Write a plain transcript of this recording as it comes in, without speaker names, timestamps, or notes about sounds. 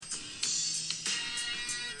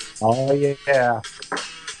Oh, yeah.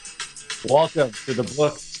 Welcome to the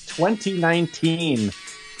Books 2019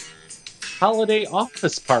 Holiday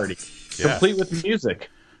Office Party, Yeah. complete with music.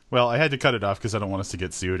 Well, I had to cut it off because I don't want us to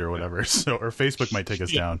get sued or whatever. So, or Facebook might take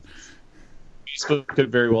us Yeah, down. Facebook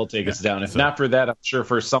could very well take Yeah. us down. If So, not for that, I'm sure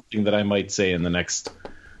for something that I might say in the next,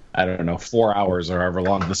 I don't know, 4 hours or however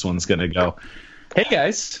long this one's going to go. Hey,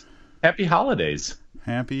 guys. Happy holidays.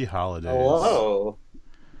 happy holidays. Hello.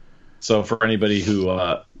 So, for anybody who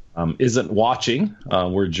isn't watching,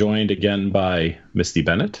 we're joined again by Misty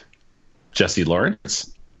Bennett, Jesse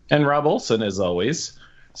Lawrence, and Rob Olson, as always.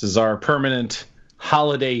 This is our permanent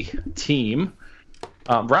holiday team.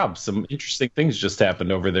 Rob, some interesting things just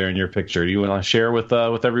happened over there in your picture. Do you want to share with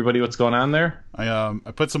everybody what's going on there? I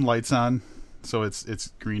put some lights on, so it's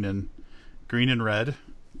green and red,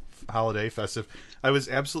 holiday festive. I was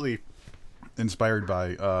absolutely inspired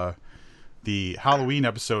by the Halloween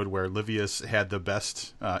episode where Livius had the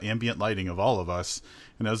best ambient lighting of all of us,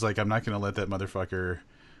 and I was like, I'm not going to let that motherfucker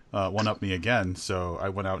one up me again. So I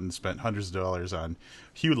went out and spent hundreds of dollars on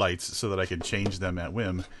hue lights so that I could change them at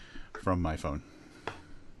whim from my phone.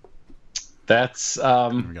 That's There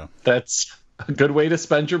we go. that's a good way to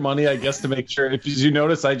spend your money, I guess. To make sure, if you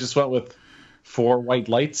notice, I just went with 4 white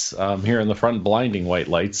lights here in the front, blinding white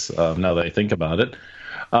lights. Now that I think about it,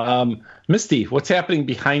 Misty, what's happening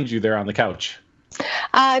behind you there on the couch?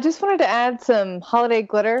 I just wanted to add some holiday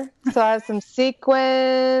glitter. So I have some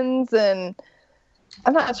sequins and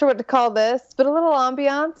I'm not sure what to call this, but a little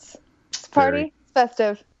ambiance. It's a party. Very- It's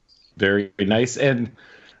festive. Very nice. And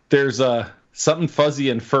there's something fuzzy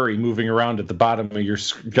and furry moving around at the bottom of your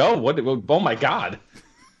go. What? Oh my God!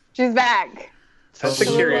 She's back That's a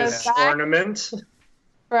Hello, curious back. ornament.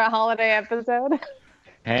 for a holiday episode.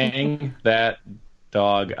 Hang that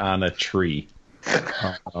dog on a tree.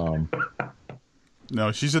 Um,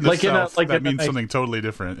 No, she's in the Like in a- South. like That in a means nice- something totally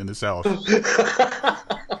different in the South.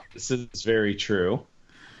 this is very true.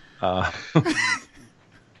 Uh,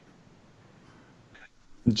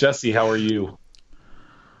 Jesse, how are you?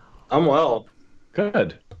 I'm well.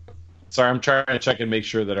 Good. Sorry, I'm trying to check and make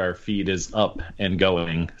sure that our feed is up and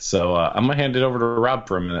going. So I'm gonna hand it over to Rob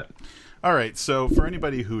for a minute. All right, so for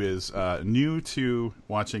anybody who is new to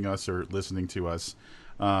watching us or listening to us,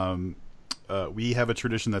 we have a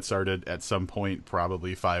tradition that started at some point,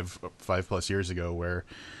 probably five plus years ago, where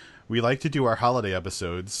we like to do our holiday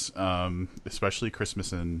episodes, especially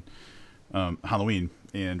Christmas and Halloween.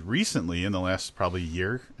 And recently, in the last probably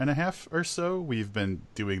year and a half or so, we've been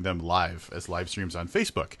doing them live as live streams on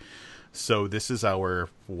Facebook. So this is our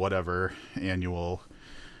whatever annual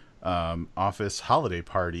office holiday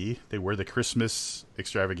party. They were the Christmas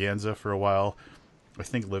extravaganza for a while. I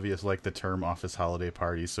think Livia's liked the term office holiday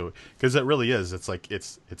party, so because it really is. It's like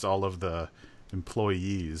it's all of the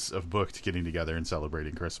employees of Booked getting together and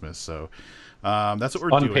celebrating Christmas. So that's what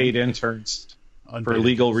we're Unpaid doing. interns. For Unpaid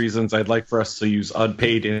legal interns. reasons, I'd like for us to use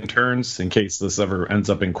unpaid interns in case this ever ends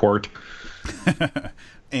up in court.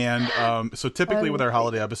 And so typically with our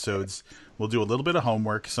holiday episodes, we'll do a little bit of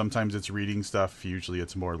homework. Sometimes it's reading stuff. Usually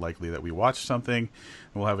it's more likely that we watch something. And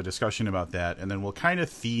we'll have a discussion about that. And then we'll kind of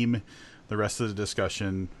theme the rest of the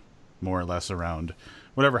discussion more or less around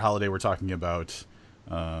whatever holiday we're talking about.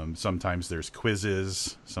 Sometimes there's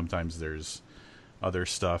quizzes. Sometimes there's other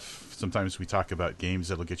stuff. Sometimes we talk about games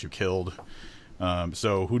that'll get you killed.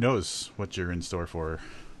 So who knows what you're in store for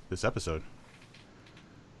this episode.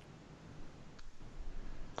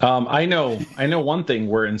 I know one thing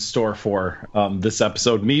we're in store for this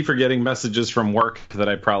episode. Me for getting messages from work that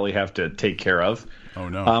I probably have to take care of. Oh,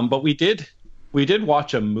 no. But we did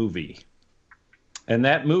watch a movie, and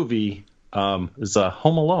that movie is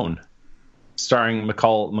Home Alone, starring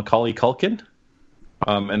Macaulay Culkin.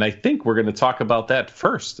 And I think we're going to talk about that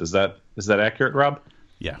first. Is that accurate, Rob?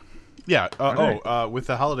 Yeah. right. With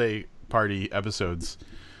the holiday party episodes,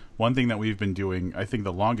 one thing that we've been doing, I think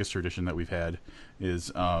the longest tradition that we've had,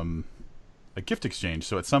 is a gift exchange.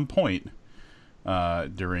 So at some point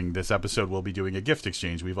during this episode, we'll be doing a gift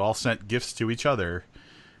exchange. We've all sent gifts to each other,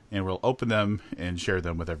 and we'll open them and share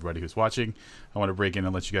them with everybody who's watching. I want to break in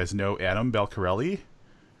and let you guys know Adam Belcarelli,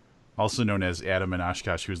 also known as Adam in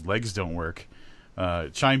Oshkosh, whose legs don't work,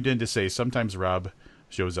 chimed in to say sometimes Rob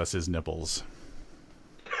shows us his nipples.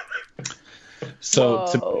 So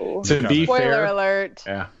Whoa. to be Spoiler fair, alert.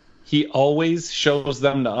 yeah, he always shows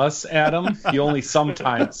them to us, Adam. He only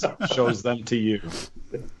sometimes shows them to you.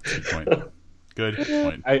 Good point. Good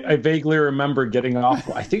point. I vaguely remember getting off.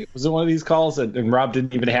 I think it was one of these calls, and Rob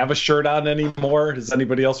didn't even have a shirt on anymore. Does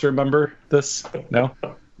anybody else remember this? No.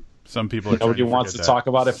 Some people are Nobody trying to wants to forget talk that.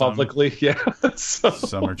 about it publicly. Yeah. So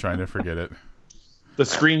Some are trying to forget it. the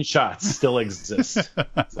screenshots still exist.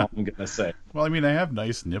 That's all I'm gonna say. Well, I mean, I have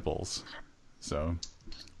nice nipples, so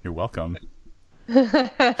you're welcome.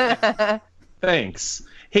 Thanks.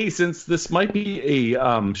 Hey, since this might be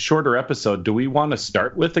a shorter episode, do we want to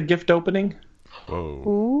start with a gift opening? Whoa.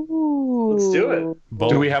 Ooh. Let's do it.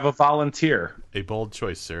 Bold, Do we have a volunteer? a bold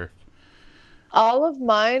choice, sir. All of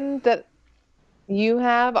mine that you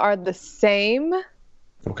have are the same.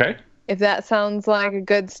 Okay. If that sounds like a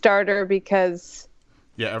good starter, because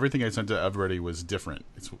Yeah, everything I sent to everybody was different.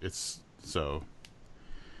 It's so.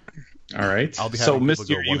 All right. I'll be So, having people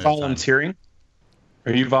Misty, go are one you at a time. volunteering?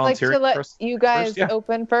 Are you like volunteering? to let first? you guys first? Yeah.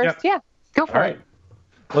 open first. Yeah, go for All it. right.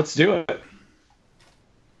 Let's do it.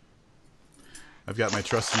 I've got my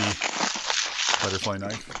trusty butterfly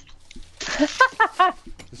knife.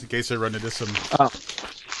 Just in case I run into some.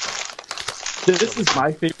 This is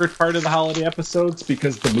my favorite part of the holiday episodes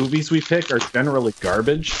because the movies we pick are generally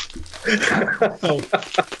garbage. So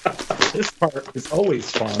this part is always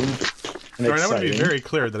fun and Sorry, I want to be exciting. very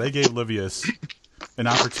clear that I gave Livius an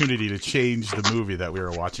opportunity to change the movie that we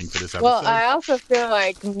were watching for this episode. Well, I also feel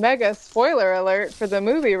like mega spoiler alert for the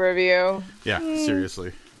movie review. Yeah,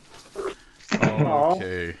 seriously.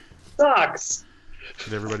 Okay. Socks.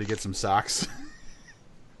 Did everybody get some socks?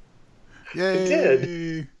 Yay!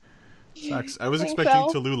 did. Socks. I was Thanks, expecting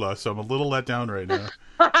Elle. Tallulah, so I'm a little let down right now.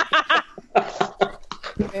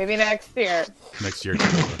 Maybe next year. Next year,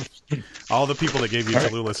 Tallulah. All the people that gave you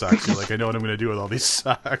Tallulah socks, you're like, I know what I'm going to do with all these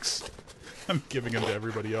socks. I'm giving them to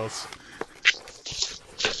everybody else.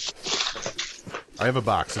 I have a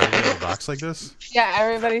box. Does everybody have a box like this? Yeah,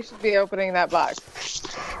 everybody should be opening that box.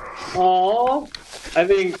 Aw. I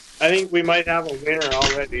think we might have a winner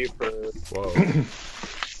already for Whoa.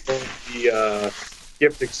 the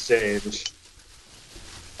gift exchange.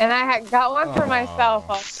 And I got one for myself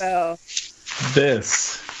also.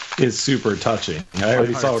 This is super touching. I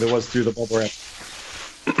already saw what it was through the bubble wrap.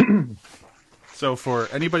 So for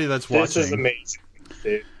anybody that's This is watching, amazing.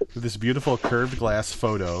 Dude. this beautiful curved glass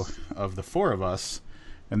photo of the four of us,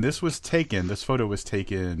 and this photo was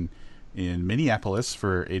taken in Minneapolis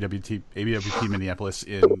for AWP Minneapolis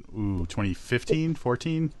in 2015,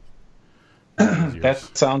 14. That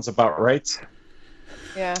sounds about right.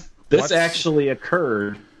 Yeah. This What's- actually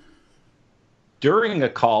occurred during a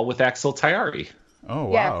call with Axel Tayari.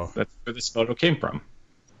 Oh Yes. wow. That's where this photo came from.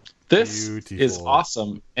 This Beautiful. is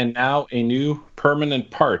awesome, and now a new permanent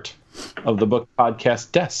part of the book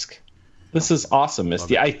podcast desk. This is awesome,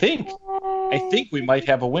 Misty. Love I think we might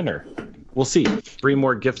have a winner. We'll see. 3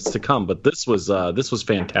 more gifts to come, but this was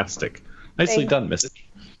fantastic. Nicely Thank done, Misty.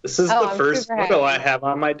 This is Oh, the I'm first super photo I happy. have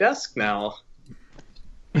on my desk now.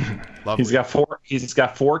 Lovely. He's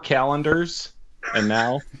got 4 calendars, and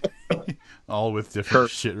now All with different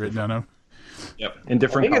Curved. shit written on them. in I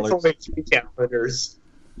different think it's colors. only 3 calendars.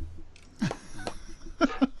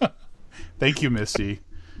 Thank you, Misty.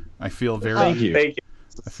 I feel very, Thank you. Thank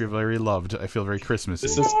you. I feel very loved. I feel very Christmassy.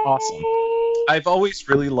 This is awesome. I've always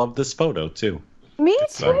really loved this photo too. Me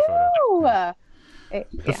It's a fun too. photo. Eh,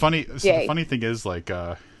 The Yay. funny thing is, like,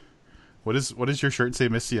 what does your shirt say,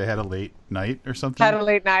 Misty? I had a late night or something. Had a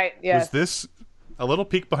late night. Yes. Was this a little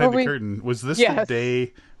peek behind Were the we- curtain? Was this the Yes.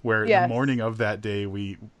 day where Yes. the morning of that day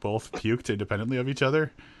we both puked independently of each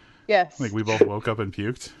other? Yes. Like we both woke up and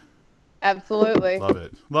puked. Absolutely. Love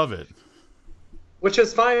it, love it. Which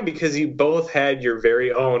is fine because you both had your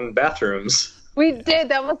very own bathrooms. We did.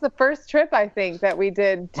 That was the first trip, I think, that we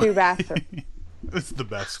did 2 bathrooms. It's the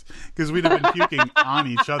best because we'd have been puking on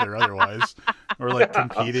each other otherwise, or like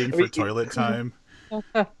competing for toilet time.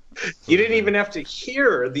 You didn't even have to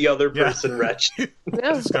hear the other Yeah. person retch. I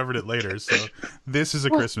discovered it later, so this is a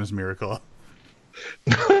Christmas miracle.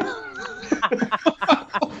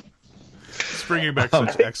 It's bringing back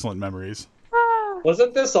such excellent memories.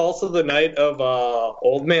 Wasn't this also the night of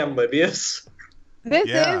Old Man Livius? This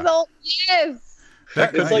Yeah. is old. Yes.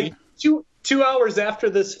 That It's night, like two hours after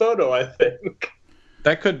this photo, I think.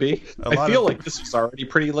 That could be. A I lot feel of- like this was already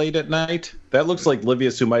pretty late at night. That looks like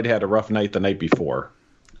Livius, who might have had a rough night the night before.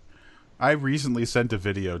 I recently sent a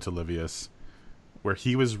video to Livius where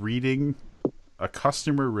he was reading a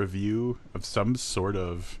customer review of some sort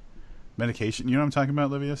of medication. You know what I'm talking about,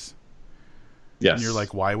 Livius? Yes. And you're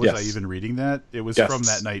like, why was I Yes. even reading that? It was Yes. from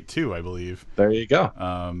that night too, I believe. There you go.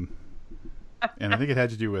 And I think it had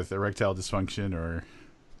to do with erectile dysfunction or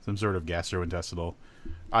some sort of gastrointestinal.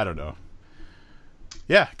 I don't know.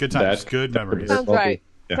 Yeah, good times, good memories. That- Sounds right.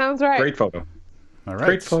 Yeah. Sounds right. Great photo. All right.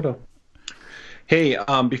 Great photo. Hey,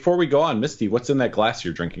 before we go on, Misty, what's in that glass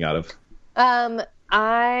you're drinking out of?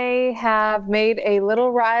 I have made a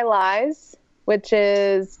Little Rye Lies, which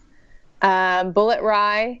is bullet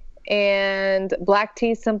rye and black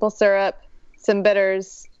tea, simple syrup, some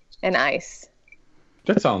bitters, and ice.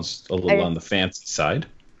 That sounds a little on the fancy side.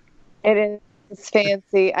 It is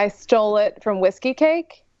fancy. I stole it from Whiskey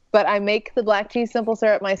Cake, but I make the black tea, simple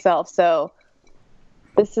syrup myself. So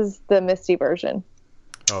this is the Misty version.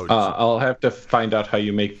 Oh, I'll have to find out how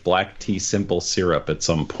you make black tea simple syrup at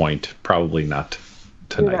some point. Probably not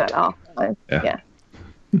tonight. Do that offline. Yeah.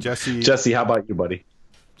 Jesse, how about you, buddy?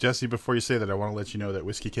 Jesse, before you say that, I want to let you know that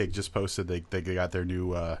Whiskey Cake just posted they got their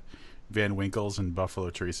new Van Winkles and Buffalo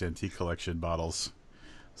Trace Antique Collection bottles.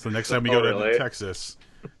 So next time we go to Texas,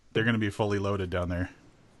 they're going to be fully loaded down there.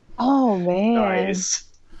 Oh, man. Nice.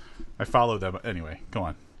 I follow them. Anyway, go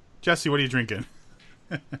on. Jesse, what are you drinking?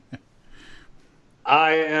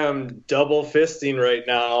 I am double fisting right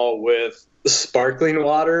now with sparkling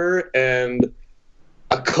water and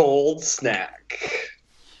a cold snack.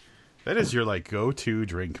 That is your go-to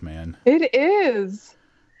drink, man. It is.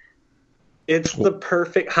 It's the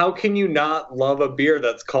perfect. How can you not love a beer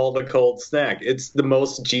that's called a cold snack? It's the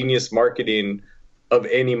most genius marketing of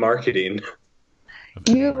any marketing.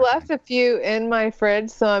 You left a few in my fridge,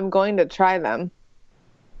 so I'm going to try them.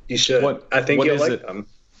 You should. I think you'll like them.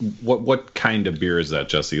 What kind of beer is that,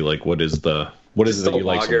 Jesse? What is it that you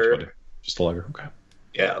like? Lager. Just a lager. Okay.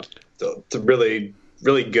 Yeah, it's a really,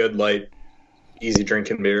 really good, light, easy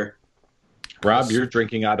drinking beer. Rob, you're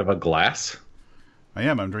drinking out of a glass? I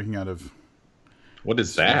am. I'm drinking out of. What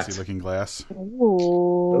is that? Fancy-looking glass.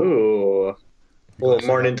 Ooh. A little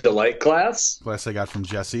Morning Delight glass. Glass I got from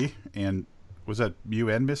Jesse. And was that you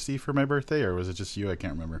and Misty for my birthday, or was it just you? I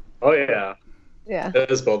can't remember. Oh, yeah. Yeah.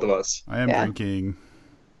 It is both of us. I am drinking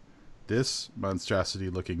this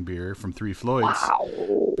monstrosity-looking beer from Three Floyds.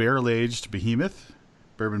 Wow. Barrel-aged Behemoth.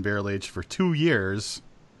 Bourbon barrel-aged for 2 years.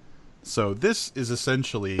 So this is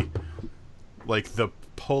essentially the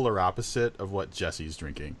polar opposite of what Jesse's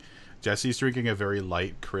drinking. Jesse's drinking a very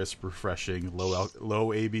light, crisp, refreshing, low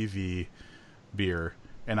ABV beer,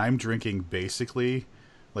 and I'm drinking basically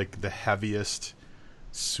the heaviest,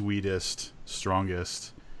 sweetest,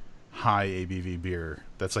 strongest, high ABV beer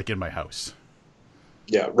that's in my house.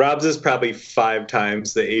 Yeah, Rob's is probably 5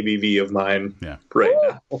 times the ABV of mine. Yeah. Right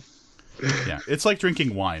now. Yeah, it's like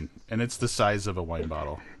drinking wine, and it's the size of a wine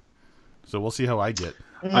bottle. So we'll see how I get.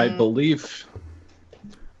 I believe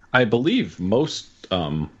most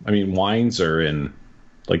wines are in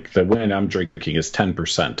the wine I'm drinking is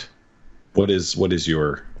 10%. What is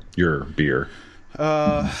your beer?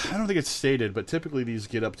 I don't think it's stated, but typically these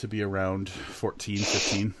get up to be around 14,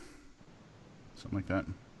 15. Something like that.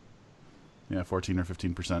 Yeah, 14 or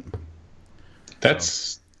 15%.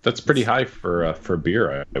 That's pretty high for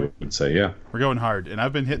beer, I would say. Yeah, we're going hard, and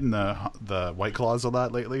I've been hitting the White Claws a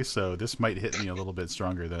lot lately, so this might hit me a little bit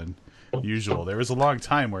stronger than usual. There was a long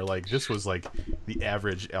time where this was the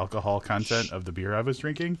average alcohol content of the beer I was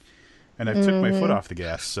drinking, and I took my foot off the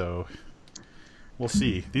gas. So we'll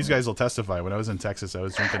see. These guys will testify. When I was in Texas, I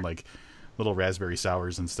was drinking little raspberry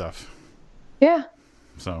sours and stuff. Yeah.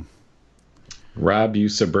 So, Rob, you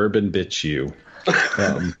suburban bitch, you.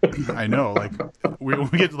 I know. When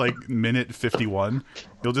we get to minute 51,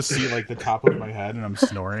 you'll just see the top of my head, and I'm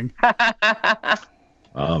snoring.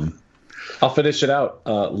 I'll finish it out.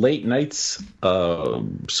 Late Nights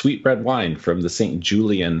sweet red wine from the St.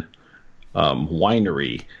 Julian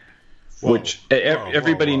winery, which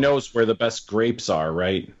everybody knows where the best grapes are,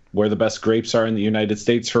 right? Where the best grapes are in the United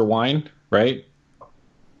States for wine, right?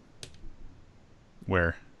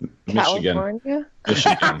 Where? Michigan. California?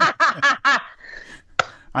 Michigan.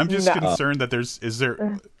 I'm just concerned that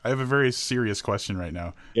I have a very serious question right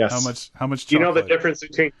now. Yes. How much chocolate? You know the difference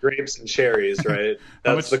between grapes and cherries, right?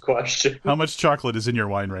 That's the question. How much chocolate is in your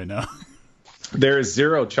wine right now? There is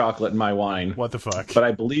 0 chocolate in my wine. What the fuck? But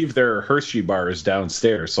I believe there are Hershey bars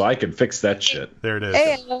downstairs, so I can fix that shit. There it is.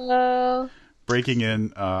 Hey-o. Breaking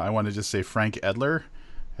in, I want to just say Frank Edler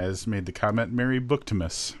has made the comment, Merry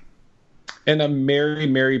Booktimus. And a merry,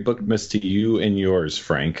 merry Booktimus to you and yours,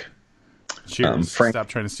 Frank. Cheers. Frank, stop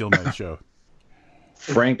trying to steal my show.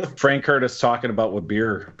 Frank heard us talking about what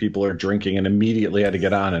beer people are drinking and immediately had to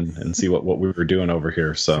get on and see what we were doing over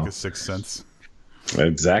here. So a 6th sense.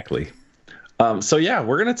 Exactly. So yeah,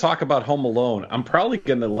 we're going to talk about Home Alone. I'm probably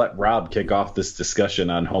going to let Rob kick off this discussion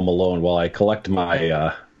on Home Alone while I collect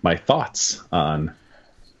my my thoughts on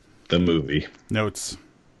the movie. Notes.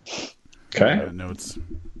 Okay. Notes.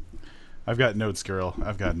 I've got notes, girl.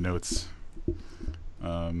 I've got notes.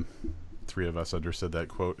 3 of us understood that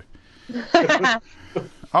quote.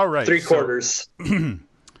 All right. 3/4.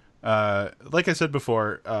 Like I said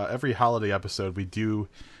before, every holiday episode we do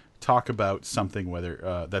talk about something,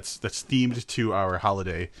 whether that's themed to our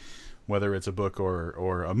holiday, whether it's a book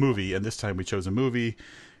or a movie. And this time we chose a movie,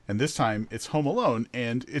 and this time it's Home Alone.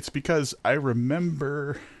 And it's because I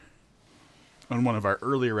remember on one of our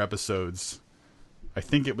earlier episodes, I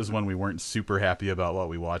think it was when we weren't super happy about what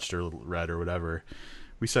we watched or read or whatever,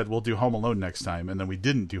 we said we'll do Home Alone next time, and then we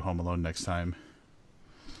didn't do Home Alone next time.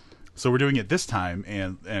 So we're doing it this time,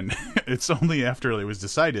 and it's only after it was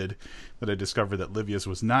decided that I discovered that Livius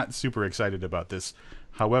was not super excited about this.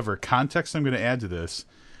 However, context I'm going to add to this,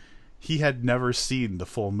 he had never seen the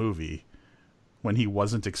full movie when he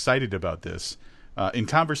wasn't excited about this. In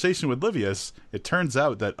conversation with Livius, it turns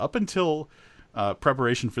out that up until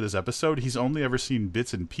preparation for this episode, he's only ever seen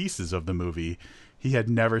bits and pieces of the movie. He had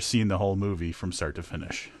never seen the whole movie from start to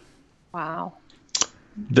finish. Wow.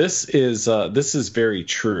 This is very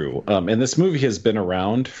true, and this movie has been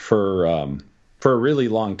around for a really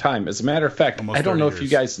long time. As a matter of fact, Almost I don't know 30 if you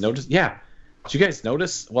years. guys noticed. Yeah, did you guys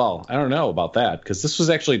notice? Well, I don't know about that because this was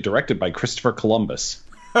actually directed by Christopher Columbus.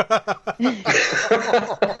 It's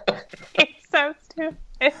so stupid.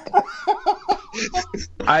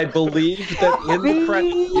 I believe that in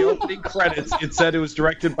the opening credits, it said it was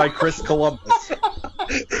directed by Chris Columbus.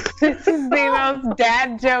 This is the most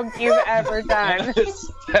dad joke you've ever done.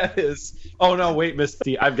 That is. Oh no! Wait,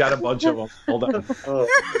 Misty, I've got a bunch of them. Hold on. Oh.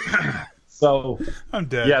 So, I'm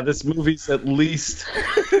dead. yeah, this movie's at least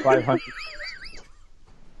 500.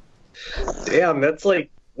 Damn, that's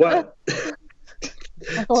like what?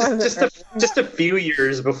 just a few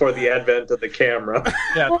years before the advent of the camera.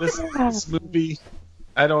 Yeah, this movie.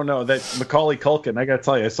 I don't know that Macaulay Culkin. I gotta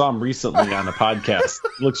tell you, I saw him recently on a podcast.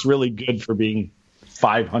 Looks really good for being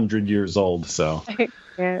 500 years old. So. I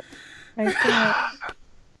can't.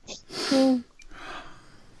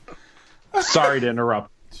 Sorry to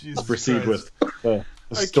interrupt. Jesus Proceed Christ. with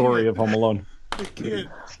the story can't. of Home Alone. I can't.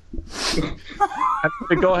 I'm going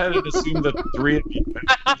to go ahead and assume that the three of you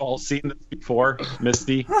have all seen this before.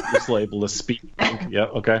 Misty, just label as speak. Yeah,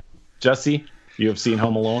 okay. Jesse, you have seen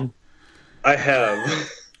Home Alone? I have.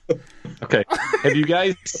 Okay. Have you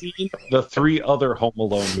guys seen the three other Home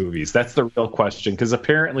Alone movies? That's the real question, because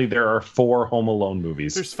apparently there are 4 Home Alone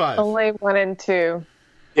movies. There's 5. Only 1 and 2.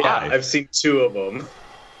 Yeah, 5. I've seen 2 of them.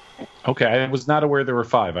 Okay, I was not aware there were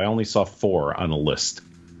 5. I only saw 4 on a list.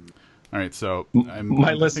 All right, so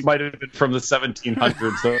My list might have been from the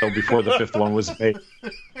 1700s, though, before the 5th one was made.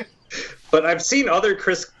 But I've seen other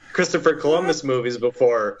Christopher Columbus movies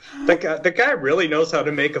before. The guy really knows how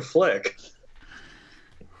to make a flick.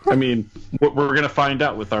 I mean, we're going to find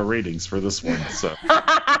out with our ratings for this one. So,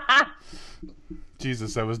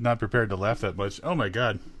 Jesus, I was not prepared to laugh that much. Oh my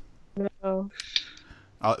God. No.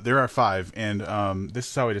 There are 5, and this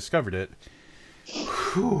is how I discovered it.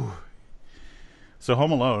 Whew. So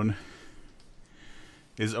Home Alone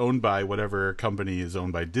is owned by whatever company is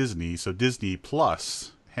owned by Disney. So Disney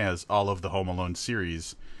Plus has all of the Home Alone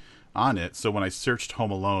series on it. So when I searched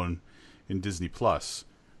Home Alone in Disney Plus,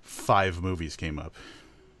 5 movies came up.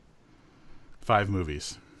 5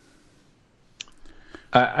 movies.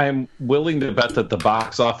 I'm willing to bet that the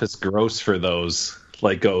box office gross for those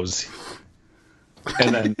goes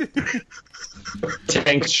and then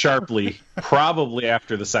tanks sharply, probably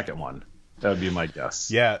after the second one. That would be my guess.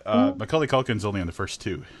 Yeah, Macaulay Culkin's only on the first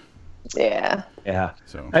 2. Yeah. Yeah.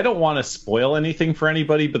 So I don't want to spoil anything for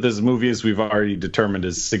anybody, but this movie, as we've already determined,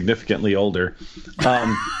 is significantly older.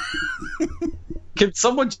 Can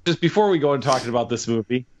someone, just before we go and talking about this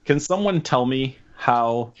movie, can someone tell me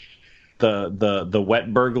how the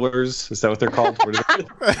wet burglars, is that what they're called? What are they?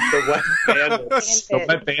 The Wet Bandits. The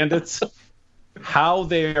wet bandits, how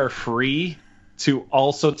they are free to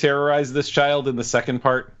also terrorize this child in the second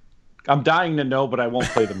part? I'm dying to know, but I won't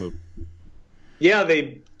play the movie. Yeah,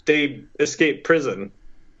 they escaped prison Is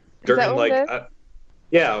that during what it is?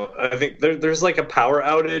 yeah, I think there's like a power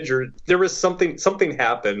outage, or there was something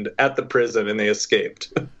happened at the prison and they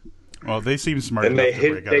escaped. well, they seem smart And enough they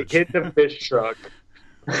to break hit out. the fish truck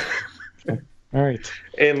All right.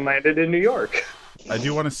 and landed in New York. I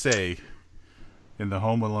do want to say, in the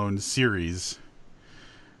Home Alone series,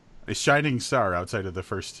 a shining star outside of the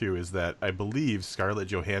first 2 is that I believe Scarlett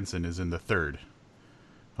Johansson is in the 3rd.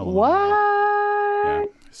 Home Alone What? movie. Yeah.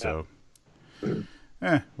 So,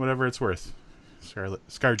 whatever it's worth.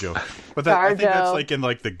 ScarJo. But I think that's ScarJo. like in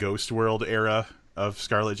like the Ghost World era of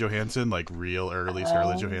Scarlett Johansson, like real early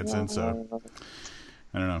Scarlett Johansson. So,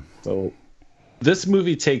 I don't know. So this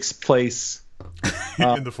movie takes place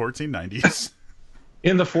In the 1490s.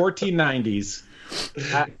 in the 1490s,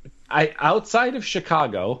 outside of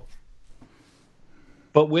Chicago,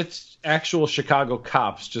 but with actual Chicago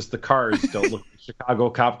cops. Just the cars don't look like Chicago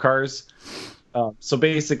cop cars. So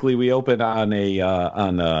basically, we open on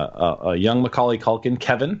a young Macaulay Culkin,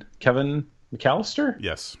 Kevin McAllister.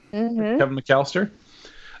 Yes. Kevin McAllister.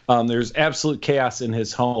 There's absolute chaos in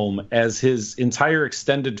his home as his entire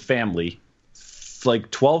extended family,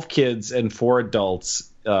 like 12 kids and 4 adults,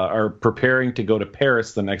 are preparing to go to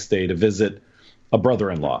Paris the next day to visit a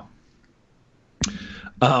brother-in-law.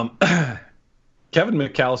 Kevin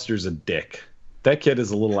McAllister's a dick. That kid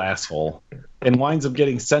is a little asshole and winds up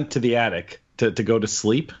getting sent to the attic to go to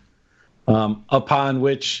sleep, upon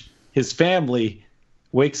which his family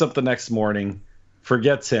wakes up the next morning,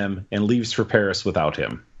 forgets him, and leaves for Paris without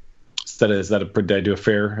him. Did I do a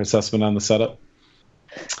fair assessment on the setup?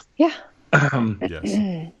 Yeah.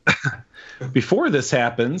 Yes. Before this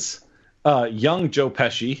happens, young Joe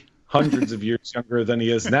Pesci, hundreds of years younger than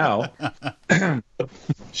he is now,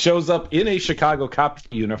 shows up in a Chicago cop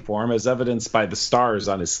uniform, as evidenced by the stars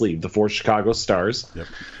on his sleeve, the 4 Chicago stars. Yep.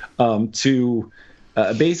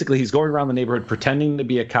 Basically, he's going around the neighborhood pretending to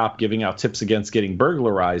be a cop, giving out tips against getting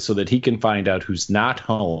burglarized so that he can find out who's not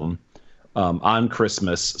home on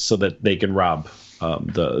Christmas so that they can rob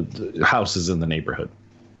the houses in the neighborhood.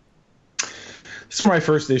 This is where my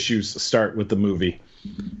first issues start with the movie.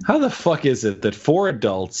 How the fuck is it that 4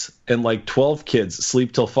 adults and like 12 kids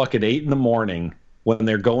sleep till fucking 8 in the morning when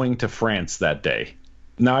they're going to France that day?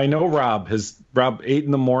 Now, I know Rob, 8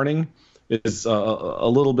 in the morning is a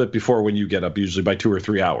little bit before when you get up, usually by 2 or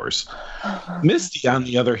 3 hours. Misty, on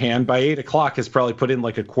the other hand, by 8 o'clock has probably put in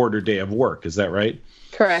like a quarter day of work. Is that right?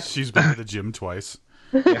 Correct. She's been to the gym twice.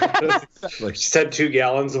 Yeah, exactly. She said 2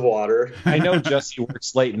 gallons of water. I know Jesse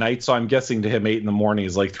works late night, so I'm guessing to him 8 in the morning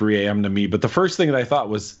is like 3 a.m. to me. But the first thing that I thought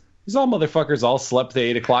was, these all motherfuckers all slept at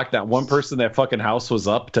 8 o'clock. Not one person in that fucking house was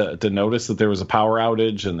up to notice that there was a power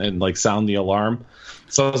outage and like sound the alarm.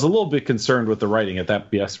 So I was a little bit concerned with the writing at that.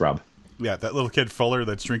 Yes, Rob. Yeah, that little kid Fuller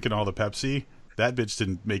that's drinking all the Pepsi, that bitch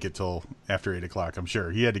didn't make it till after 8 o'clock, I'm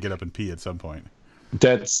sure. He had to get up and pee at some point.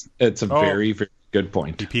 It's a very, very good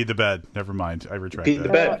point. He peed the bed. Never mind. I retract Peed that. the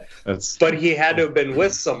bed. That's But he had to have been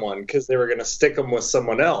with someone because they were going to stick him with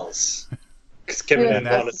someone else. Because Kevin Yeah, didn't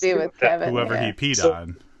that's want to to do with Kevin. Whoever yeah. he peed So-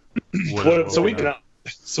 on. So we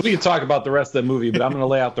can talk about the rest of the movie, but I'm going to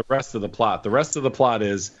lay out the rest of the plot. The rest of the plot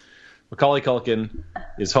is Macaulay Culkin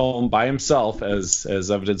is home by himself, as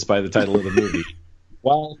evidenced by the title of the movie,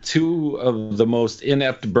 while 2 of the most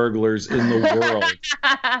inept burglars in the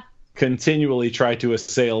world continually try to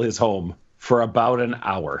assail his home for about an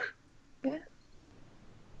hour.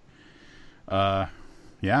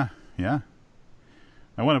 Yeah.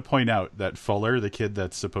 I want to point out that Fuller, the kid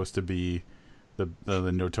that's supposed to be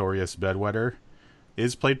the notorious bedwetter,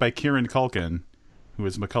 is played by Kieran Culkin, who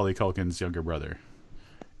is Macaulay Culkin's younger brother,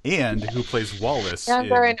 and who plays Wallace.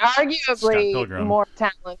 Younger in and Scott arguably Pilgrim. more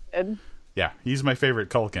talented. Yeah, he's my favorite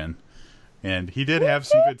Culkin, and he did have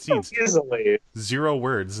some good scenes. Easily. 0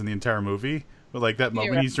 words in the entire movie, but like that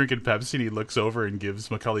moment he's drinking Pepsi and he looks over and gives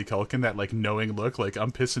Macaulay Culkin that like knowing look, like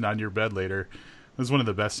I'm pissing on your bed later. It was one of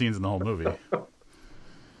the best scenes in the whole movie.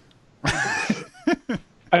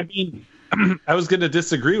 I mean, I was going to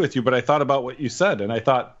disagree with you, but I thought about what you said, and I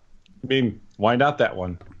thought, why not that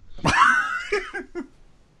one?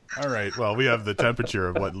 All right, well, we have the temperature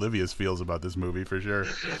of what Livius feels about this movie for sure.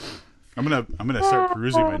 I'm gonna start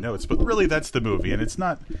perusing my notes, but really that's the movie, and it's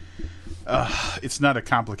not a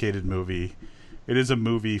complicated movie. It is a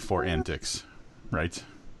movie for antics, right?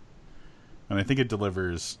 And I think it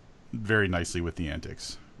delivers very nicely with the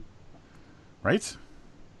antics, right?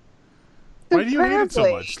 Why do you hate it so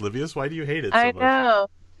Incredibly. much, Livius? Why do you hate it so I much? know.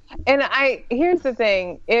 And here's the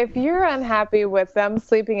thing. If you're unhappy with them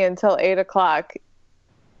sleeping until 8 o'clock,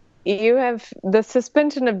 you have the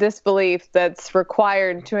suspension of disbelief that's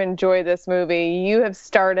required to enjoy this movie. You have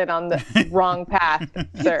started on the wrong path,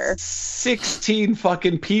 sir. 16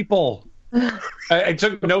 fucking people. I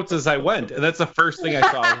took notes as I went, and that's the first thing I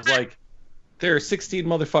saw. I was like, there are 16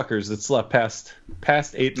 motherfuckers that slept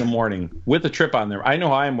past 8 in the morning with a trip on there. I know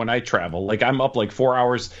how I am when I travel. Like, I'm up like 4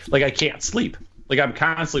 hours. Like, I can't sleep. Like, I'm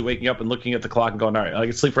constantly waking up and looking at the clock and going, all right, I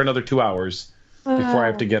can sleep for another 2 hours before I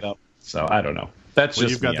have to get up. So, I don't know. That's Well,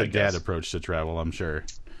 just you've got me, the I dad guess. approach to travel, I'm sure.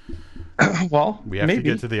 Well, We have maybe. to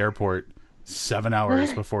get to the airport 7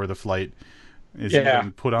 hours before the flight is Yeah,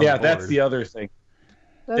 even put on yeah, board. that's the other thing.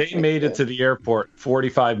 That's They made it to the airport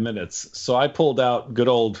 45 minutes. So I pulled out good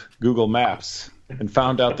old Google Maps and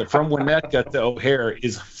found out that from Winnetka to O'Hare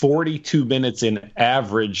is 42 minutes in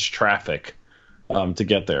average traffic to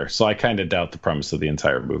get there. So I kind of doubt the premise of the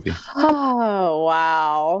entire movie. Oh,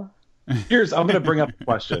 wow. I'm going to bring up a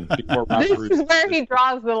question before Rob This Bruce- is where he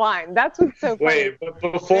draws the line. That's what's so funny. Wait, but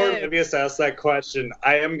before Yeah. Livius asks that question,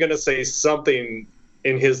 I am going to say something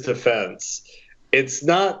in his defense. It's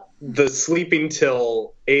not the sleeping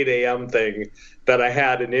till 8 a.m. thing that I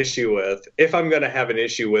had an issue with. If I'm going to have an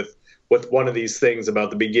issue with one of these things about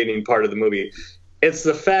the beginning part of the movie, it's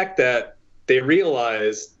the fact that they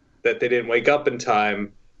realized that they didn't wake up in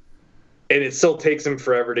time, and it still takes them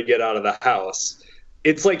forever to get out of the house.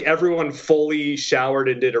 It's like everyone fully showered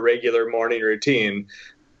and did a regular morning routine.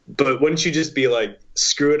 But wouldn't you just be like,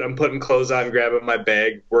 screw it, I'm putting clothes on, grabbing my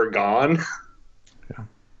bag, we're gone?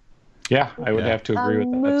 Yeah, I would have to agree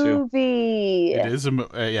with that too. Movie. It is a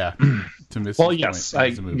yeah. To miss Well, yes,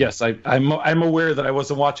 I'm aware that I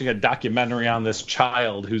wasn't watching a documentary on this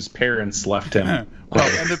child whose parents left him.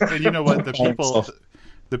 Well, and you know what?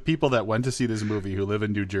 The people that went to see this movie who live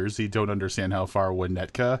in New Jersey don't understand how far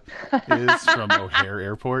Winnetka is from O'Hare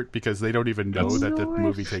Airport, because they don't even know that the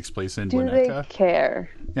movie takes place in Winnetka. Do they care?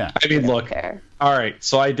 Yeah. I mean, look. All right,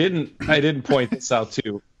 so I didn't point this out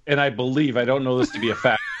too, and I don't know this to be a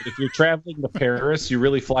fact, but if you're traveling to Paris, you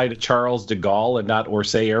really fly to Charles de Gaulle and not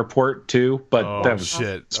Orsay Airport too. But that was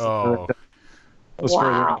shit. Further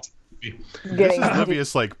This is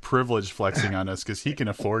obvious privilege flexing on us because he can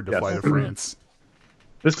afford to fly to France.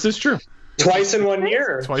 This is true. Twice in 1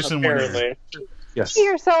 year. Twice in 1 year. Yes.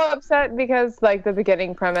 You're so upset because the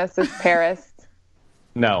beginning premise is Paris.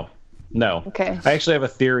 No. Okay. I actually have a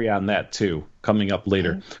theory on that too, coming up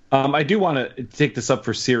later. I do want to take this up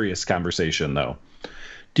for serious conversation though.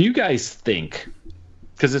 Do you guys think,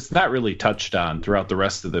 because it's not really touched on throughout the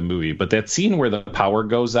rest of the movie, but that scene where the power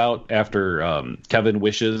goes out after Kevin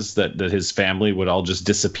wishes that his family would all just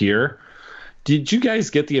disappear, did you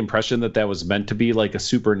guys get the impression that was meant to be like a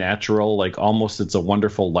supernatural, almost It's a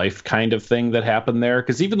Wonderful Life kind of thing that happened there?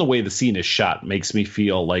 Because even the way the scene is shot makes me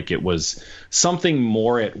feel like it was something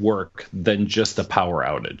more at work than just a power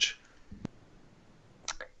outage.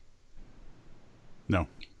 No.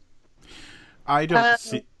 I don't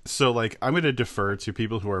see... So, I'm going to defer to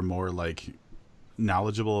people who are more,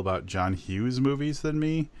 knowledgeable about John Hughes movies than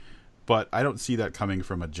me, but I don't see that coming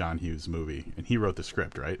from a John Hughes movie. And he wrote the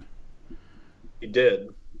script, right? He did.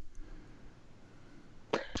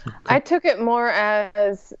 I took it more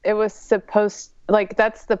as it was supposed,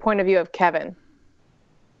 that's the point of view of Kevin.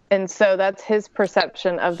 And so that's his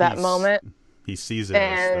perception of that moment. He sees it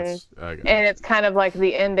and it's kind of like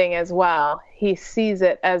the ending as well. He sees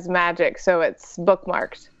it as magic, so it's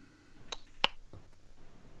bookmarked.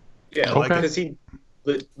 Yeah, because he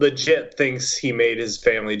legit thinks he made his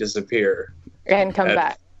family disappear. And come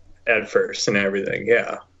back. At first and everything,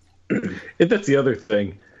 yeah. That's the other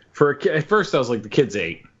thing. At first, I was like, the kid's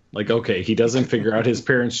 8. Okay, he doesn't figure out his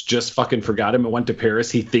parents just fucking forgot him and went to Paris.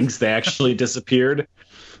 He thinks they actually disappeared.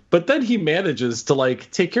 But then he manages to,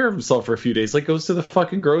 take care of himself for a few days. Goes to the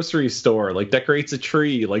fucking grocery store, decorates a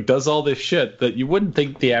tree, does all this shit that you wouldn't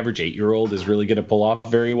think the average 8-year-old is really going to pull off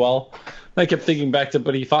very well. I kept thinking back to,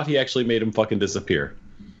 but he thought he actually made him fucking disappear.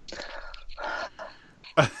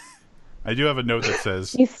 I do have a note that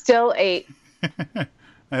says... He's still 8.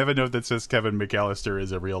 I have a note that says Kevin McAllister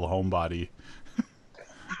is a real homebody.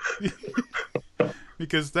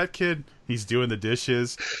 Because that kid, he's doing the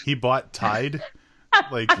dishes. He bought Tide.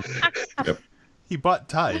 Yep. He bought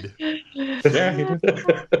Tide. Yeah, he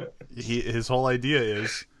did. His whole idea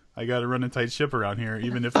is, I got to run a tight ship around here,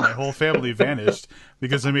 even if my whole family vanished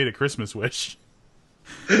because I made a Christmas wish.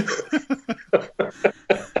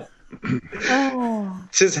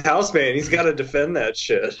 It's his house, man. He's got to defend that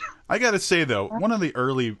shit. I gotta say though, one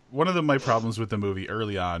of my problems with the movie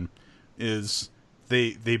early on is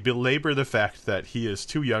they belabor the fact that he is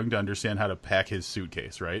too young to understand how to pack his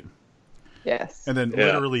suitcase, right? Yes. And then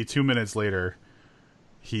literally 2 minutes later,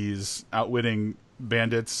 he's outwitting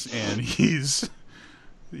bandits and he's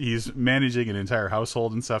managing an entire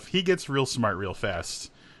household and stuff. He gets real smart real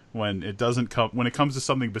fast when it comes to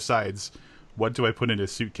something besides what do I put in a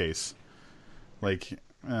suitcase.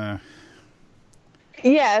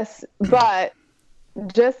 Yes, but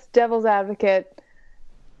just devil's advocate,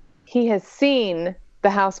 he has seen the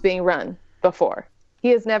house being run before. He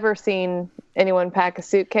has never seen anyone pack a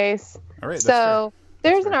suitcase. All right, so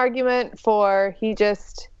there's an argument for he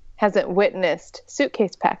just hasn't witnessed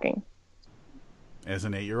suitcase packing. As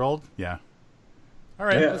an 8-year-old? Yeah. All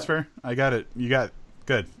right, that's fair. I got it. You got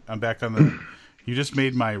good. I'm back on the... You just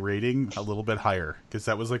made my rating a little bit higher because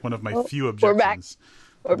that was one of my few objections.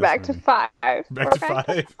 We're back to 5. Back to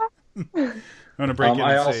 5. I'm going to break in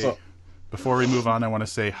and say, before we move on, I want to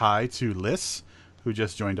say hi to Liz, who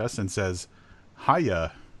just joined us and says,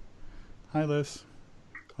 hiya. Hi, Liz.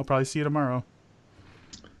 I'll probably see you tomorrow.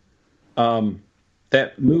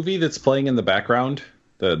 That movie that's playing in the background,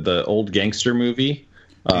 the old gangster movie,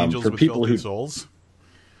 Angels with Filthy Souls.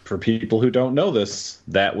 for people who don't know this,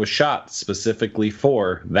 that was shot specifically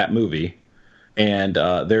for that movie. And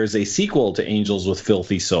there's a sequel to Angels with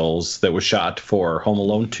Filthy Souls that was shot for Home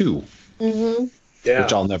Alone 2, Yeah.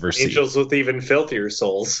 which I'll never see. Angels with even filthier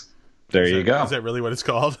souls. There you go. Is that really what it's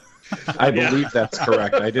called? I believe that's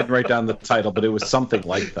correct. I didn't write down the title, but it was something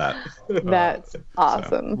like that. That's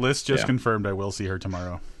awesome. Liz just Yeah. confirmed I will see her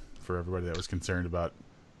tomorrow. For everybody that was concerned about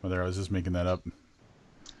whether I was just making that up.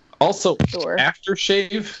 Also, Sure.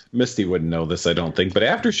 aftershave, Misty wouldn't know this, I don't think, but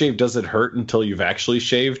aftershave, does it hurt until you've actually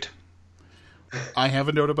shaved? I have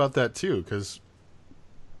a note about that too, because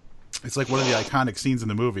it's like one of the iconic scenes in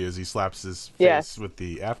the movie is he slaps his face Yes. with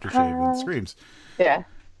the aftershave and screams. Yeah.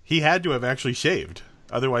 He had to have actually shaved.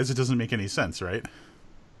 Otherwise, it doesn't make any sense, right?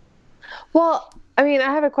 Well, I mean,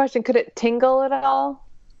 I have a question. Could it tingle at all?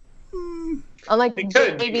 Unlike It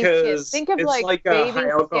could, baby because skin. Think of it's like a baby high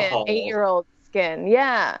skin, alcohol. 8-year-old skin.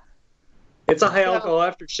 Yeah. It's a high alcohol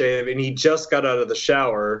aftershave, and he just got out of the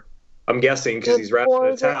shower. I'm guessing because he's wrapped in a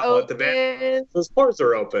pores are towel at the van. open. Those pores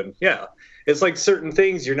are open. Yeah, it's like certain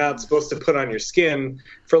things you're not supposed to put on your skin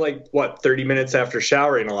for 30 minutes after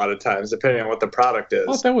showering. A lot of times, depending on what the product is.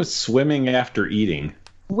 I thought that was swimming after eating.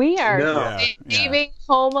 We are No. saving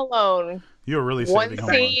Home Alone. You were really One saving Home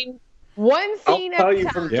Alone. scene. One I'll scene tell at you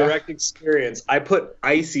a from time. Yeah. direct experience. I put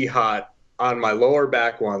icy hot on my lower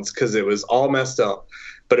back once because it was all messed up,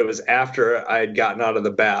 but it was after I had gotten out of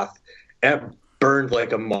the bath. It burned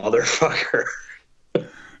like a motherfucker.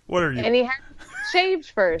 What are you? And he had shaved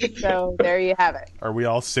first, so there you have it. Are we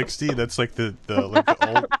all 60? That's like the old.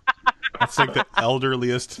 That's like the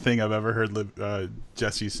elderliest thing I've ever heard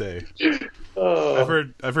Jesse say. Oh.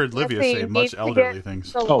 I've heard Livia Jesse, say you much need to elderly get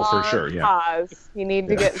things. Oh, for salon sure, yeah. Pause. You need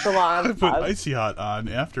to get salon I put pause. icy hot on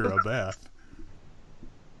after a bath.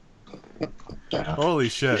 Holy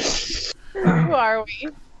shit! Who are we?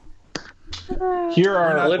 Here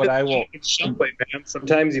are Live what in I will. the Shumway, man.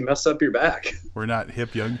 Sometimes you mess up your back. We're not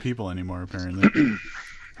hip young people anymore, apparently.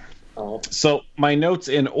 Oh. So my notes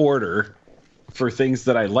in order for things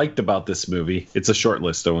that I liked about this movie. It's a short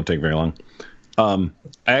list. It won't take very long. I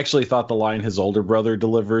actually thought the line his older brother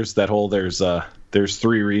delivers, that whole there's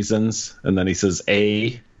 3 reasons, and then he says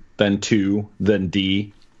A, then 2, then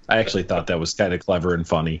D. I actually thought that was kind of clever and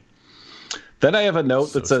funny. Then I have a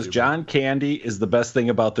note that says stupid. John Candy is the best thing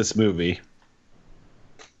about this movie.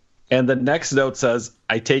 And the next note says,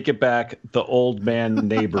 I take it back, the old man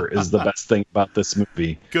neighbor is the best thing about this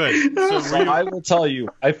movie. Good. So So I will tell you,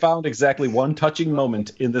 I found exactly one touching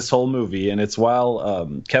moment in this whole movie, and it's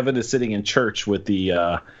while Kevin is sitting in church with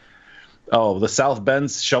the South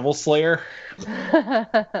Bend's Shovel Slayer.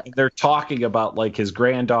 They're talking about like his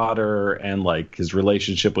granddaughter and like his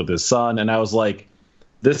relationship with his son, and I was like,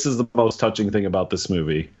 this is the most touching thing about this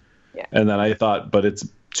movie. Yeah. And then I thought, but it's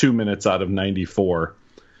 2 minutes out of 94.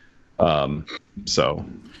 So,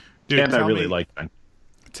 Dude, and I tell really me- like that.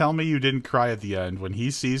 Tell me you didn't cry at the end when he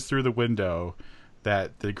sees through the window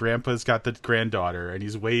that the grandpa's got the granddaughter and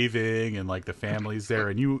he's waving and like the family's there,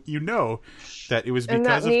 and you know that it was And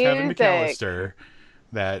because that of Kevin music. McAllister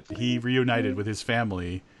that he reunited with his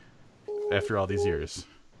family after all these years.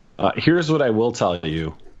 Here's what I will tell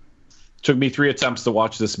you. Took me 3 attempts to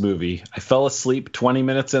watch this movie. I fell asleep 20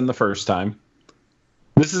 minutes in the first time.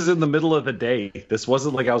 This is in the middle of the day. This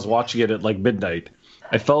wasn't like I was watching it at like midnight.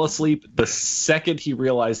 I fell asleep the second he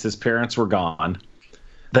realized his parents were gone.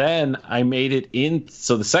 Then I made it in.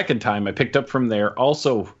 So the second time I picked up from there,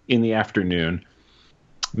 also in the afternoon.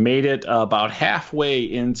 Made it about halfway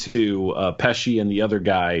into Pesci and the other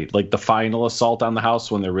guy, like the final assault on the house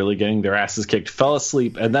when they're really getting their asses kicked. Fell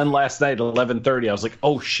asleep, and then last night at 11:30, I was like,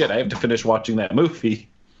 "Oh shit, I have to finish watching that movie."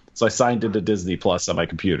 So I signed into Disney Plus on my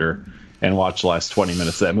computer and watched the last 20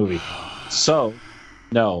 minutes of that movie. So,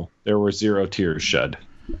 no, there were 0 tears shed.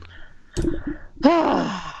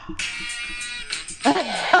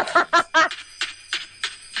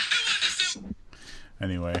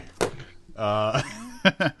 Anyway, I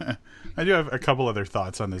do have a couple other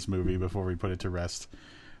thoughts on this movie before we put it to rest.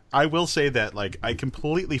 I will say that, like, I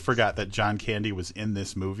completely forgot that John Candy was in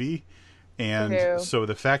this movie, and Me too. so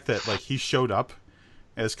the fact that like he showed up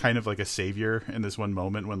as kind of like a savior in this one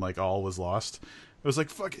moment when like all was lost, it was like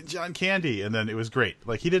fucking John Candy, and then it was great.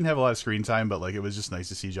 Like, he didn't have a lot of screen time, but like it was just nice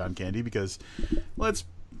to see John Candy because let's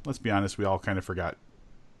be honest, we all kind of forgot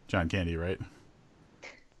John Candy, right?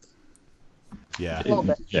 Yeah. A little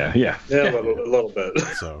bit. Yeah. Yeah, a little bit.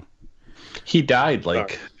 So He died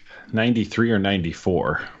like 93 or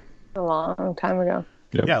 94. A long time ago.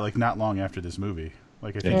 Yep. yeah, like not long after this movie.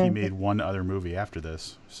 Like, I think he made one other movie after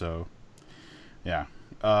this. So, yeah.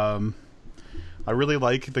 I really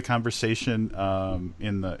like the conversation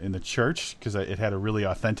in the church because it had a really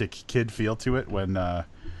authentic kid feel to it when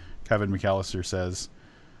Kevin McAllister says,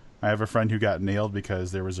 "I have a friend who got nailed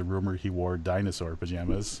because there was a rumor he wore dinosaur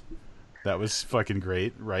pajamas." That was fucking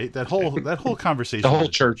great, right? That whole conversation. The whole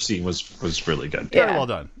church scene was really good. Very well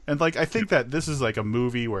done. And like I think that this is like a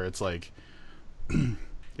movie where it's like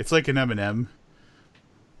it's like an M&M.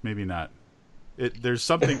 Maybe not. It's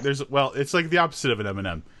like the opposite of an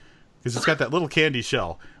M&M because it's got that little candy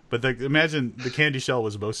shell. But imagine the candy shell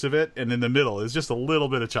was most of it, and in the middle is just a little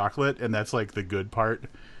bit of chocolate, and that's like the good part.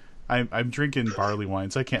 I'm drinking barley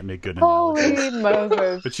wine, so I can't make good analogies. Holy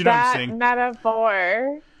Moses! But you know what I'm saying?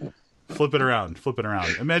 Metaphor. Flip it around.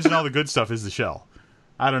 Imagine all the good stuff is the shell.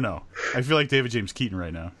 I don't know. I feel like David James Keaton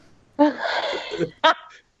right now.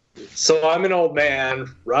 So I'm an old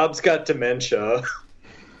man. Rob's got dementia.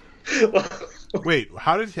 Wait,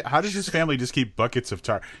 how does his family just keep buckets of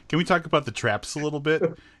tar? Can we talk about the traps a little bit?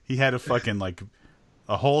 He had a fucking like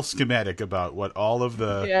a whole schematic about what all of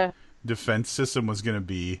the defense system was going to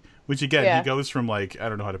be. Which again, he goes from like I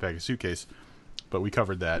don't know how to pack a suitcase, but we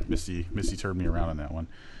covered that. Misty turned me around on that one.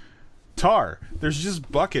 Tar. There's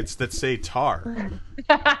just buckets that say tar.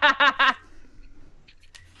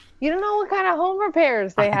 You don't know what kind of home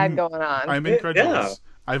repairs they had going on. I'm incredulous. Yeah.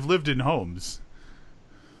 I've lived in homes.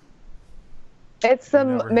 It's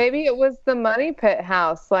maybe it was the Money Pit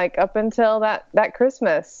house, like up until that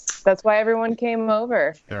Christmas. That's why everyone came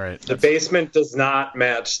over. All right. The basement does not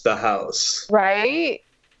match the house. Right?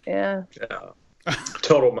 Yeah.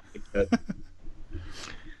 Total Money Pit.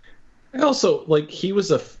 I also, like, he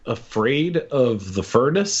was afraid of the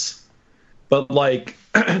furnace, but, like,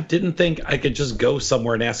 didn't think I could just go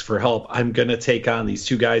somewhere and ask for help. I'm going to take on these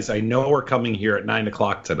two guys I know are coming here at 9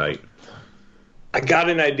 o'clock tonight. I got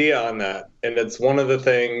an idea on that, and it's one of the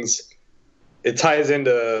things, it ties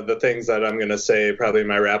into the things that I'm going to say probably in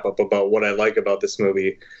my wrap-up about what I like about this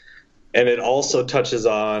movie. And it also touches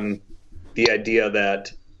on the idea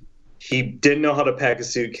that he didn't know how to pack a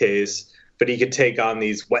suitcase, but he could take on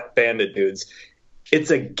these wet bandit dudes. It's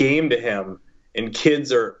a game to him, and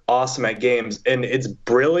kids are awesome at games. And it's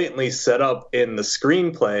brilliantly set up in the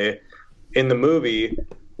screenplay in the movie.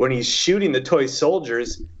 When he's shooting the toy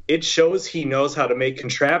soldiers, it shows he knows how to make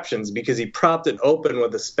contraptions because he propped it open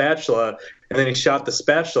with a spatula, and then he shot the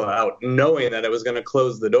spatula out knowing that it was going to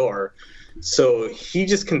close the door. So he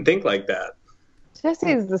just can think like that.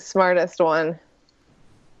 Jesse's the smartest one.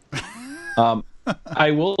 I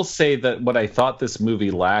will say that what I thought this movie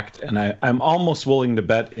lacked, and I'm almost willing to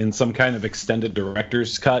bet in some kind of extended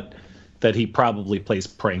director's cut that he probably plays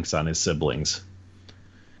pranks on his siblings.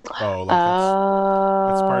 Oh,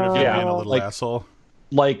 that's part of being a little asshole.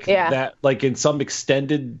 That, like in some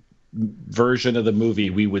extended version of the movie,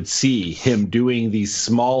 we would see him doing these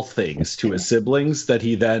small things to his siblings that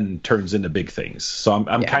he then turns into big things. So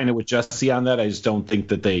I'm kind of with Jesse on that. I just don't think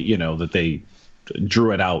that they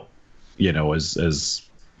drew it out, as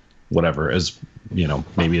whatever, as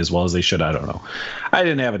maybe as well as they should. I don't know. I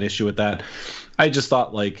didn't have an issue with that. I just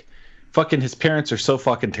thought like fucking his parents are so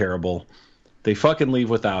fucking terrible. They fucking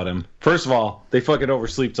leave without him. First of all, they fucking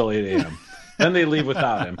oversleep till 8 a.m. Then they leave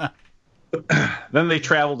without him. Then they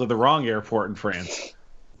travel to the wrong airport in France.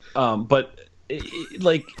 But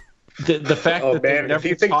the fact that man, if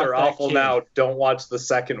you think they're awful now, don't watch the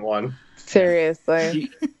second one.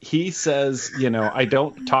 Seriously. He says, I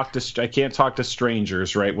can't talk to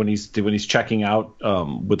strangers, right? When he's checking out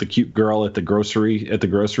with the cute girl at the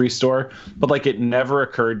grocery store, but like it never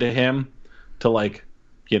occurred to him to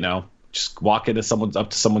just walk up to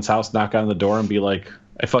someone's house, knock on the door, and be like,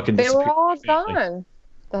 "I fucking." They were all gone.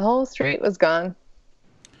 The whole street was gone.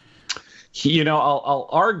 I'll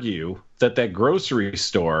argue that grocery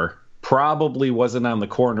store probably wasn't on the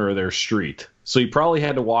corner of their street, so he probably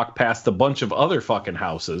had to walk past a bunch of other fucking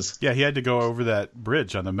houses. Yeah, he had to go over that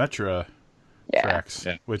bridge on the Metro tracks,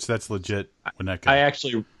 which that's legit. I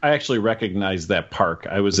actually recognized that park.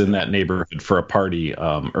 I was in that neighborhood for a party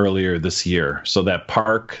earlier this year. So that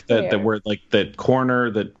park that where like that corner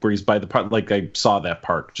where he's by the park, like I saw that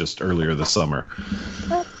park just earlier this summer.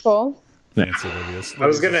 That's cool. I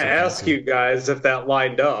was going to ask you guys if that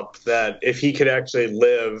lined up, that if he could actually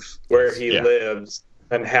live where he lives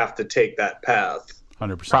and have to take that path.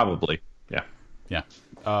 100%. Probably. Yeah.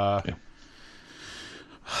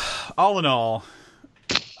 All in all,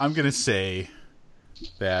 I'm going to say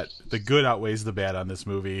that the good outweighs the bad on this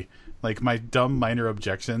movie. Like, my dumb minor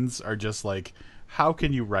objections are just like, how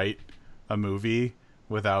can you write a movie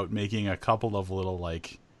without making a couple of little,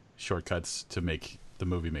 like, shortcuts to make the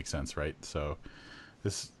movie make sense, right? So,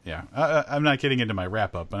 I'm not getting into my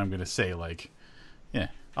wrap-up, but I'm going to say, like,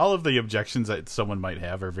 all of the objections that someone might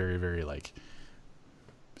have are very, very like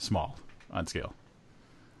small on scale.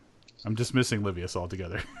 I'm dismissing Livius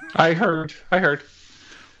altogether. I heard.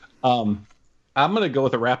 I'm gonna go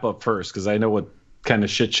with a wrap up first because I know what kind of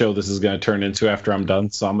shit show this is gonna turn into after I'm done.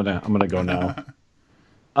 So I'm gonna go now.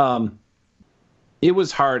 It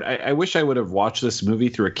was hard. I wish I would have watched this movie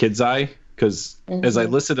through a kid's eye because as I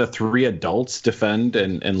listened to three adults defend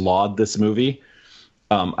and laud this movie,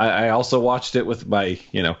 I also watched it with my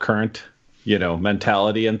current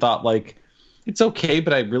mentality and thought like it's okay,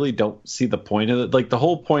 but I really don't see the point of it. Like the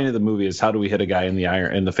whole point of the movie is how do we hit a guy in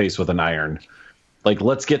the face with an iron? Like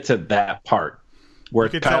let's get to that part where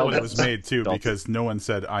you could tell when it was made too because no one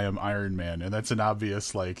said I am Iron Man, and that's an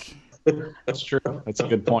obvious like. That's true. That's a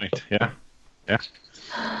good point. Yeah.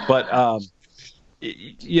 But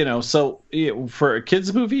so for a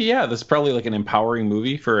kids movie, yeah, this is probably like an empowering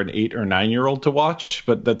movie for an 8 or 9-year-old to watch,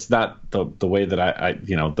 but that's not the way that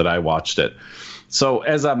I watched it. So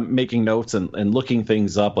as I'm making notes and looking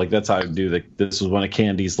things up, like that's how I do. This was one of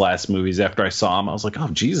Candy's last movies. After I saw him, I was like, oh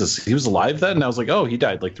Jesus, he was alive then, and I was like, oh, he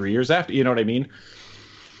died like 3 years after. You know what I mean?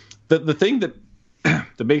 The thing that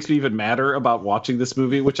makes me even madder about watching this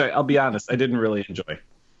movie, which I'll be honest, I didn't really enjoy,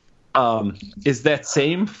 is that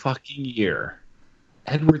same fucking year,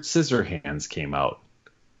 Edward Scissorhands came out.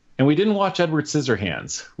 And we didn't watch Edward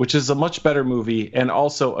Scissorhands, which is a much better movie and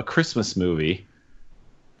also a Christmas movie.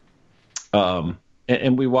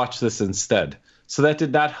 And we watched this instead. So that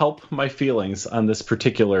did not help my feelings on this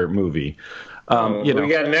particular movie. We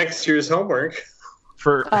got next year's homework.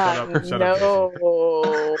 Really?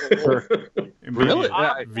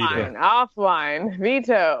 Offline.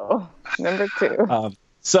 Veto. Number 2.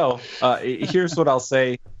 So here's what I'll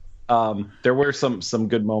say. There were some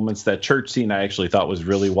good moments. That church scene I actually thought was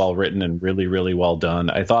really well written and really, really well done.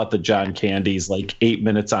 I thought the John Candy's like 8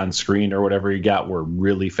 minutes on screen or whatever he got were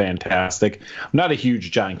really fantastic. I'm not a huge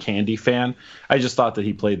John Candy fan. I just thought that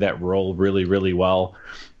he played that role really, really well.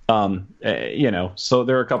 So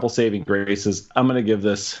there are a couple saving graces. I'm going to give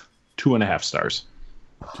this 2.5 stars.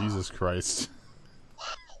 Jesus Christ.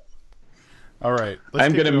 All right.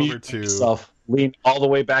 I'm going to mute myself, lean all the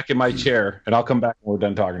way back in my chair, and I'll come back when we're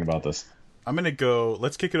done talking about this. I'm going to go.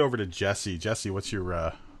 Let's kick it over to Jesse. Jesse, what's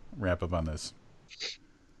your wrap up on this?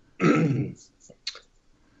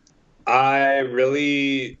 I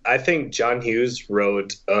think John Hughes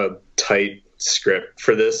wrote a tight script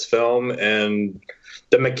for this film, and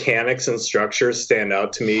the mechanics and structures stand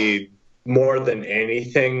out to me more than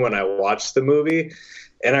anything when I watch the movie.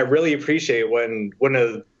 And I really appreciate when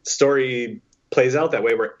a story plays out that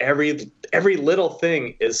way, where every little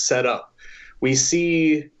thing is set up. We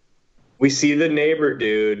see the neighbor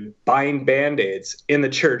dude buying Band-Aids in the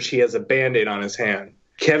church. He has a Band-Aid on his hand.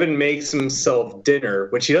 Kevin makes himself dinner,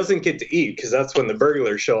 which he doesn't get to eat because that's when the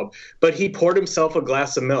burglars show up. But he poured himself a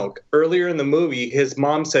glass of milk. Earlier in the movie, his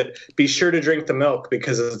mom said, be sure to drink the milk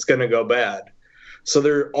because it's going to go bad. So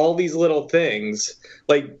there are all these little things.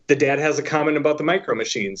 Like the dad has a comment about the micro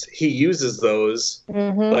machines. He uses those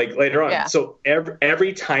like later on. Yeah. So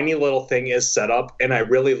every tiny little thing is set up, and I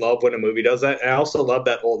really love when a movie does that. And I also love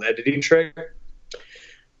that old editing trick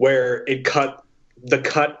where the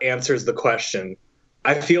cut answers the question.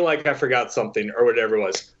 I feel like I forgot something or whatever it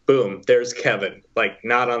was. Boom, there's Kevin. Like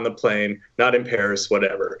not on the plane, not in Paris,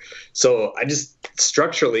 whatever. So I just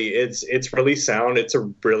structurally it's really sound. It's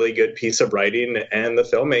a really good piece of writing, and the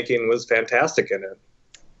filmmaking was fantastic in it.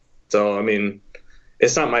 So I mean,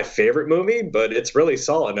 it's not my favorite movie, but it's really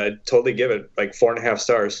solid. I'd totally give it like 4.5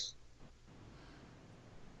 stars.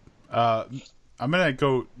 I'm gonna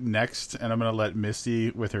go next, and I'm gonna let Misty,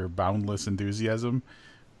 with her boundless enthusiasm,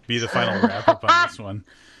 be the final wrap up on this one.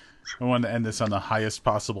 I want to end this on the highest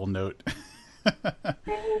possible note.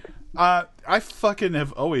 I fucking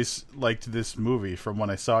have always liked this movie from when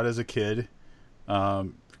I saw it as a kid,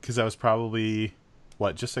 because I was probably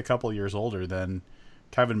just a couple years older than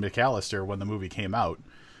Kevin McAllister when the movie came out.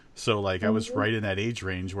 So like I was right in that age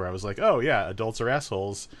range where I was like, oh yeah, adults are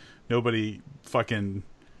assholes. Nobody fucking,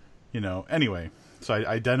 anyway. So I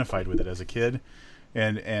identified with it as a kid,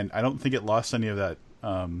 and I don't think it lost any of that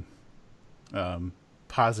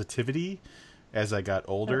positivity as I got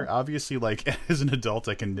older. Obviously, like as an adult,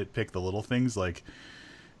 I can nitpick the little things, like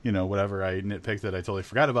whatever I nitpick that I totally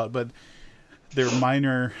forgot about. But they're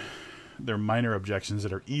minor objections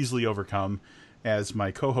that are easily overcome, as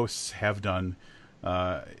my co-hosts have done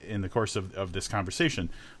in the course of this conversation.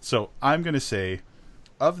 So I'm going to say,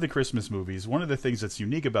 of the Christmas movies, one of the things that's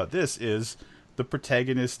unique about this is the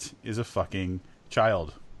protagonist is a fucking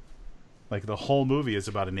child. Like the whole movie is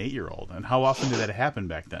about an 8-year-old, and how often did that happen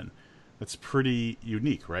back then? That's pretty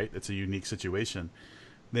unique, right? It's a unique situation.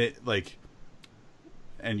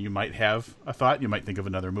 and you might have a thought, you might think of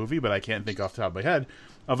another movie, but I can't think off the top of my head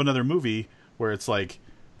of another movie where it's like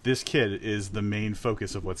this kid is the main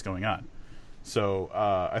focus of what's going on. So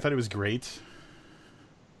I thought it was great.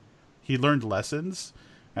 He learned lessons.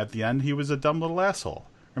 At the end, he was a dumb little asshole.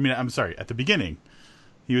 I mean, I'm sorry, at the beginning,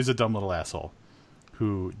 he was a dumb little asshole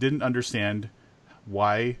who didn't understand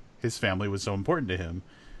why his family was so important to him.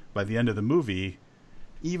 By the end of the movie,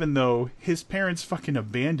 even though his parents fucking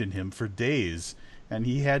abandoned him for days, and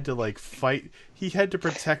he had to like fight, he had to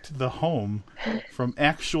protect the home from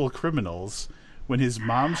actual criminals. When his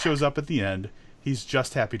mom shows up at the end, he's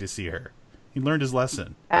just happy to see her. He learned his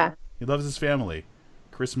lesson. He loves his family.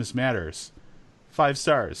 Christmas matters. 5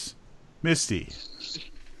 stars. Misty.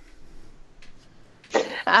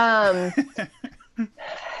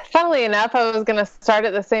 Funnily enough, I was going to start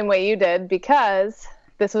it the same way you did because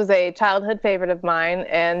this was a childhood favorite of mine,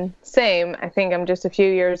 and same, I think I'm just a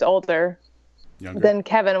few years older than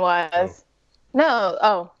Kevin was.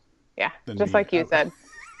 Yeah, than just me. Like you said.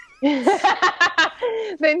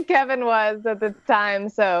 Than Kevin was at the time.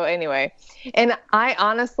 So anyway, and I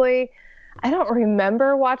honestly, I don't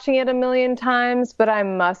remember watching it a million times, but I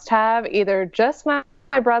must have, either just my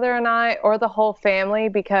brother and I or the whole family,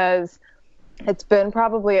 because it's been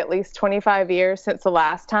probably at least 25 years since the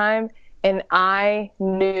last time, and I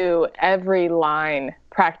knew every line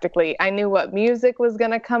practically. I knew what music was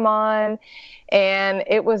going to come on, and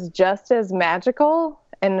it was just as magical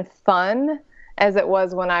and fun as it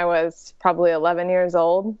was when I was probably 11 years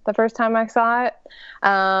old the first time I saw it.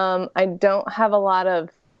 I don't have a lot of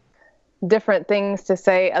different things to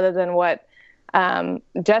say other than what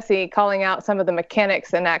Jesse calling out some of the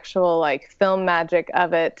mechanics and actual like film magic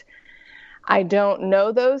of it. I don't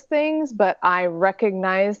know those things, but I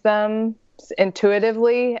recognize them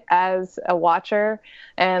intuitively as a watcher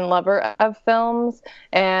and lover of films.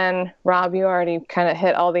 And Rob, you already kind of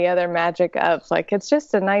hit all the other magic of like, it's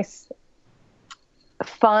just a nice,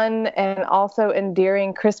 fun, and also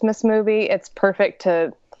endearing Christmas movie. It's perfect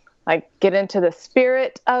to like get into the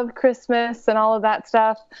spirit of Christmas and all of that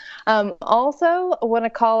stuff. Also want to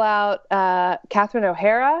call out Catherine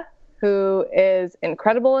O'Hara, who is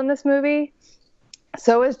incredible in this movie.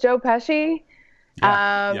 So is Joe Pesci.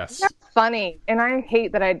 Yes. They're funny. And I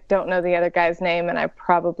hate that I don't know the other guy's name, and I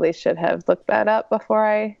probably should have looked that up before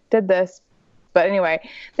I did this. But anyway,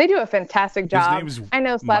 they do a fantastic job. His name's I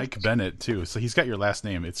know Mike Bennett, too, so he's got your last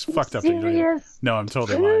name. It's fucked up. No, I'm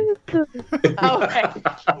totally lying. Okay.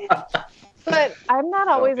 But I'm not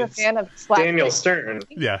always a fan of slapstick. Daniel Stern.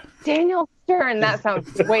 Yeah. Daniel Stern. That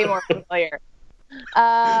sounds way more familiar.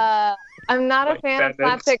 I'm not a fan of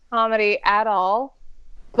slapstick comedy at all.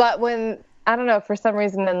 But when, I don't know, for some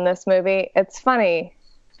reason in this movie, it's funny.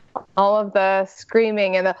 All of the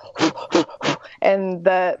screaming and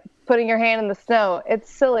the putting your hand in the snow. It's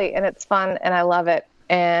silly and it's fun and I love it.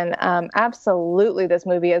 And absolutely, this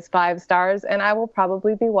movie is 5 stars, and I will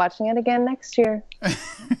probably be watching it again next year.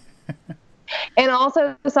 And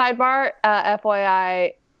also, sidebar,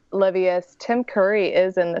 FYI, Livius, Tim Curry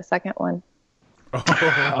is in the second one.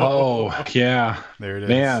 Oh, yeah. There it is.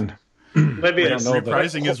 Man. Livius,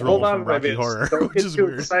 reprising his role from Rocky Horror, don't which get is too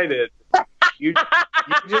weird. excited. You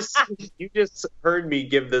just heard me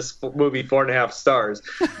give this movie 4.5 stars.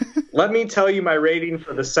 Let me tell you my rating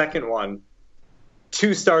for the second one.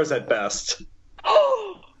 2 stars at best.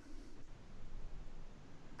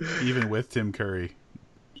 Even with Tim Curry.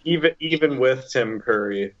 Even with Tim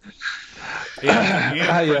Curry. And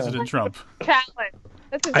President Trump. Challenge.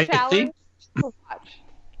 This is a challenge to watch.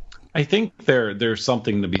 I think there's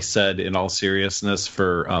something to be said in all seriousness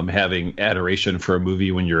for having adoration for a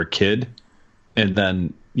movie when you're a kid, and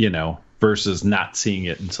then, versus not seeing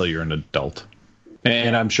it until you're an adult.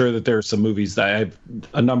 And I'm sure that there are some movies that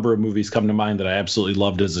a number of movies come to mind that I absolutely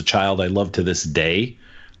loved as a child. I love to this day.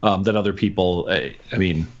 That other people, I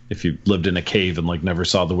mean, if you lived in a cave and like never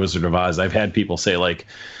saw The Wizard of Oz, I've had people say like,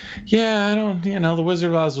 yeah, I don't, The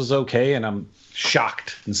Wizard of Oz was okay. And I'm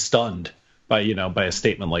shocked and stunned by a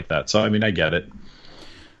statement like that. So, I mean, I get it.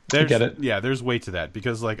 I get it. Yeah, there's weight to that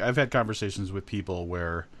because like I've had conversations with people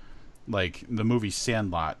where like the movie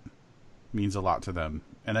Sandlot means a lot to them.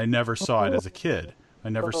 And I never saw it as a kid. I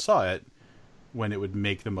never saw it when it would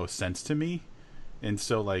make the most sense to me. And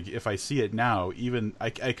so, like, if I see it now, even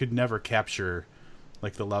I could never capture,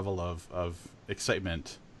 like, the level of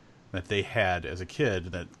excitement that they had as a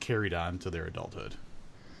kid that carried on to their adulthood.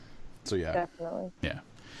 So, yeah. Definitely. Yeah.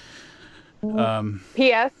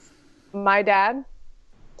 P.S. My dad,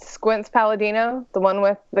 Squints Palladino, the one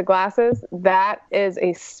with the glasses, that is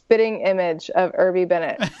a spitting image of Irby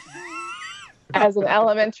Bennett. As an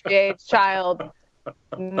elementary age child,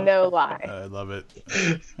 No lie. I love it.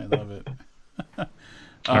 I love it.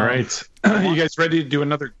 All right. You guys ready to do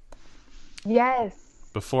another? Yes.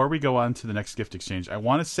 Before we go on to the next gift exchange, I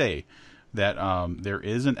want to say that there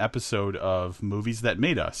is an episode of Movies That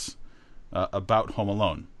Made Us about Home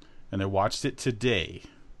Alone, and I watched it today.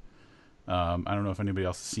 I don't know if anybody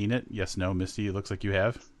else has seen it. Yes, no, Misty, it looks like you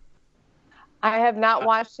have. I have not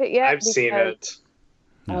watched it yet. I've seen it.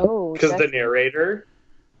 Oh, Because the narrator.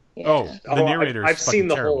 yeah. Oh, the narrator. I've seen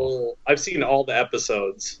the whole. I've seen all the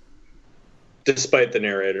episodes, despite the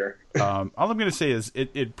narrator. All I'm going to say is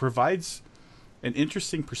it provides an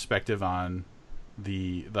interesting perspective on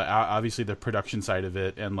the obviously the production side of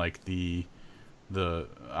it and like the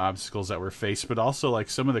obstacles that were faced, but also like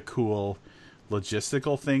some of the cool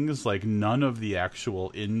logistical things. Like none of the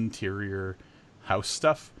actual interior house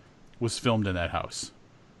stuff was filmed in that house.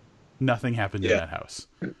 Nothing happened in that house.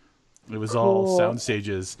 It was all sound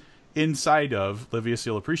stages inside of, Livius,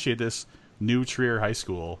 you'll appreciate this, New Trier High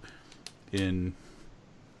School in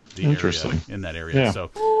the area, in that area. Yeah. So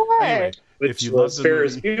Anyway, Which if you was love the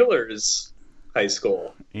Ferris movie, Bueller's high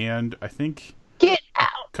school. and I think get out.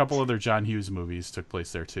 a couple other John Hughes movies took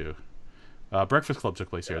place there too. Breakfast Club took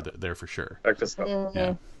place there for sure. Breakfast Club.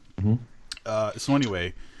 Yeah. Mm-hmm. So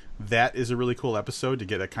anyway, that is a really cool episode to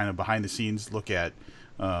get a kind of behind the scenes look at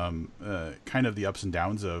kind of the ups and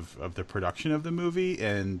downs of the production of the movie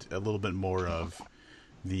and a little bit more of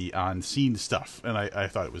the on scene stuff. And I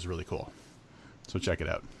thought it was really cool. So check it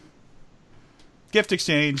out. Gift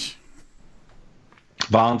exchange.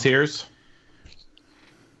 Volunteers.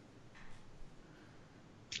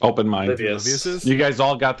 Open mind. Livius. You guys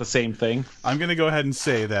all got the same thing. I'm going to go ahead and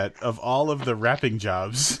say that of all of the wrapping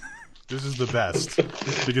jobs, this is the best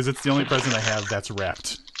because it's the only present I have that's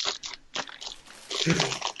wrapped.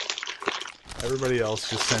 Everybody else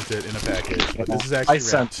just sent it in a package, but this is actually I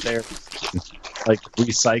sent wrapped. there, like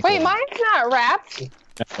recycled. Wait, mine's not wrapped.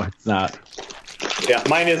 No, it's not. Yeah,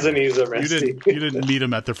 mine isn't either, You Rusty. didn't meet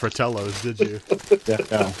him at the Fratello's, did you? Yeah,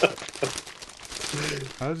 no.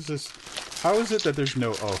 How is it that there's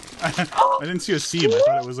no I didn't see a seam. I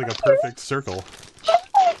thought it was like a perfect circle.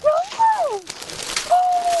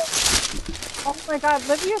 Oh my god,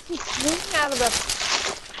 Livius is swinging out of the.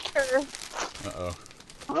 Uh-oh.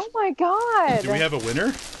 Oh my god. Do we have a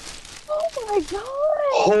winner? Oh my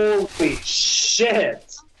god. Holy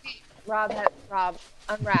shit! Rob,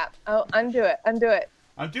 unwrap. Oh, undo it.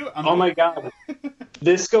 Oh my god.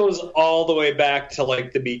 This goes all the way back to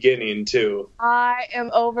like the beginning too. I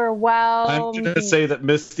am overwhelmed. I'm going to say that,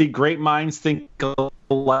 Misty, great minds think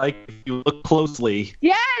alike if you look closely.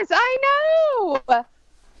 Yes, I know.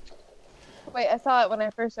 Wait, I saw it when I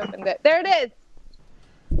first opened it. There it is.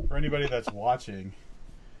 For anybody that's watching,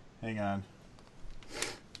 hang on.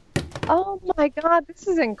 Oh my god, this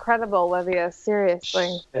is incredible, Olivia.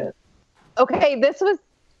 Seriously. Shit. Okay, this was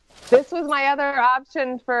my other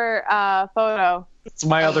option for photo. It's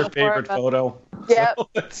my other the favorite four of photo. Yep. So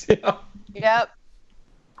it's, yeah. Yep.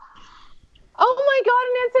 Oh my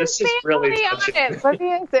god, and This it's is a family really on touching. it.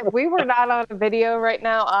 Olivia, if we were not on a video right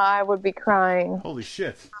now, I would be crying. Holy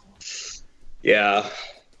shit. Yeah.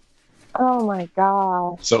 Oh my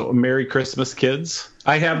god. So, Merry Christmas, kids.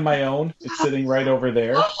 I have my own. It's sitting right over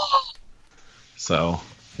there. So,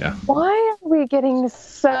 yeah. Why are we getting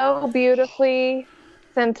so beautifully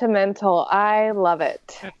sentimental? I love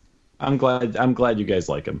it. I'm glad you guys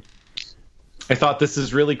like them. I thought this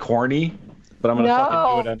is really corny, but I'm going to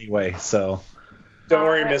fucking do it anyway. So, Don't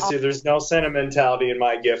worry, Misty. There's no sentimentality in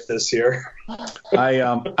my gift this year.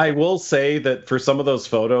 I will say that for some of those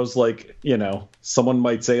photos, like, you know, someone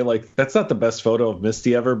might say, like, that's not the best photo of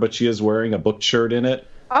Misty ever, but she is wearing a book shirt in it.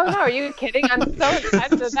 Oh no, are you kidding? I'm so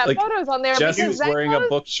excited that Like, photo's on there. Jesse's because that wearing a goes-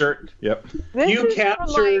 book shirt. Yep. this You is from,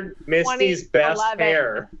 captured like, Misty's best 2011.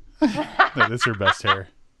 hair. That is her best hair.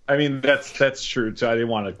 I mean, that's true. So I didn't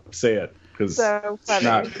want to say it because So it's funny.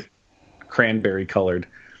 not cranberry colored.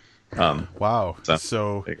 Wow. So-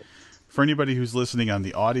 So, for anybody who's listening on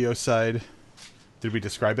the audio side, did we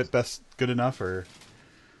describe it good enough, or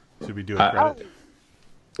should we do a credit?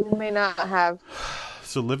 You may not have.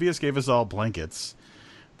 So Livius gave us all blankets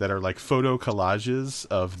that are like photo collages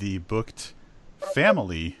of the booked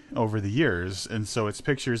family over the years, and so it's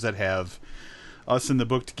pictures that have us in the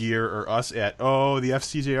booked gear or us at the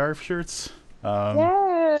FCJR shirts.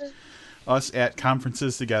 Yes. Us at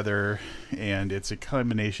conferences together, and it's a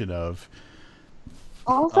combination of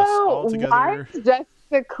Also, us all why together. is Jess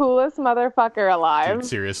the coolest motherfucker alive? Dude,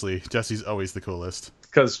 seriously, Jesse's always the coolest.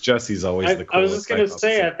 Because Jesse's always the coolest. I was just going to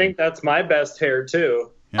say, I think that's my best hair, too.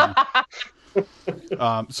 Yeah.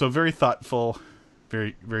 So very thoughtful,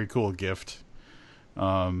 very, very cool gift.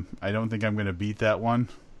 I don't think I'm going to beat that one.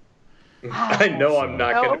 I know I'm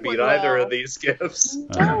not No going to beat one either will. of these gifts.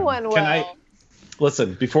 No one will. Can I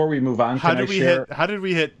listen before we move on? How Can I did we share? hit? How did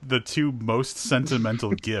we hit the two most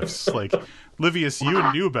sentimental gifts? Like, Livius,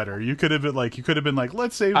 you knew better. You could have been like,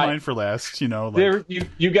 let's save mine for last. You know, like,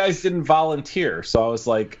 You guys didn't volunteer, so I was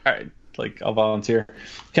like, all right, like I'll volunteer.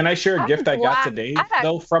 Can I share a gift I got today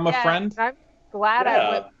though from a friend? I'm glad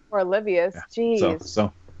I went for Olivia's. Jeez.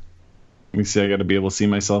 So let me see. I got to be able to see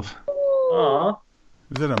myself. Aw.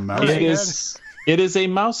 is it a mouse? It is a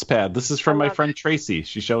mouse pad. This is from my friend Tracy.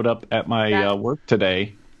 She showed up at my work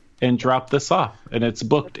today and dropped this off, and it's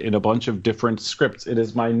booked in a bunch of different scripts. It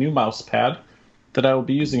is my new mouse pad that I will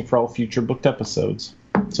be using for all future booked episodes.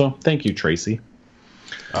 So thank you, Tracy.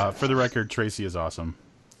 For the record, Tracy is awesome.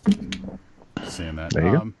 Just saying that. There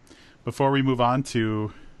you go. Before we move on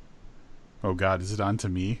to, oh God, is it on to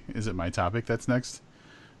me? Is it my topic that's next?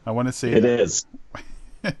 I want to say It is.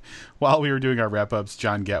 While we were doing our wrap ups,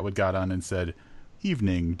 John Gatwood got on and said,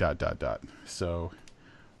 "Evening ... So,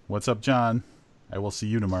 what's up, John? I will see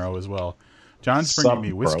you tomorrow as well. John's bringing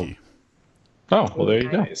me whiskey. Oh, well, there you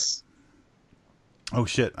go. Nice. Oh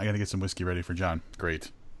shit! I gotta get some whiskey ready for John.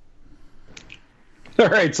 Great. All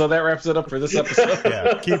right, so that wraps it up for this episode.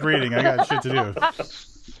 Yeah, keep reading. I got shit to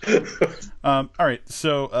do. All right,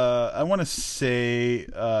 so I want to say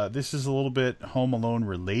this is a little bit Home Alone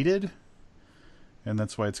related, and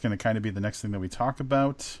that's why it's going to kind of be the next thing that we talk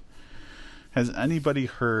about. Has anybody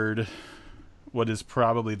heard what is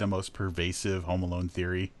probably the most pervasive Home Alone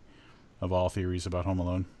theory of all theories about Home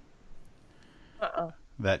Alone?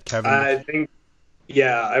 That Kevin... I think,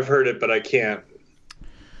 yeah, I've heard it, but I can't.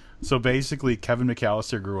 So basically, Kevin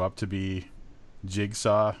McAllister grew up to be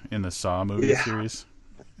Jigsaw in the Saw movie series.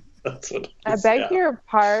 That's what I beg your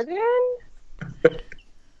pardon?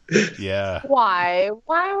 Yeah. Why?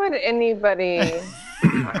 Why would anybody?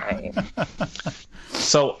 Why?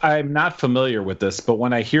 So I'm not familiar with this, but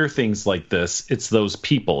when I hear things like this, it's those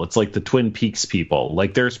people. It's like the Twin Peaks people.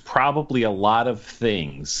 Like there's probably a lot of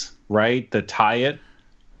things, right, that tie it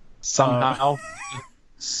somehow.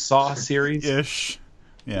 Saw series Ish.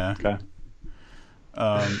 Yeah. Okay.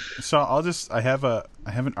 So I have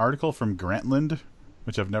an article from Grantland,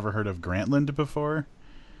 which I've never heard of Grantland before,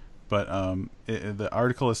 but the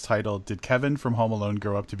article is titled "Did Kevin from Home Alone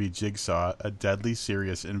grow up to be Jigsaw? A deadly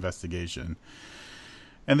serious investigation."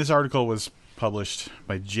 And this article was published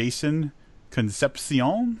by Jason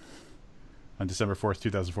Concepcion on December 4th,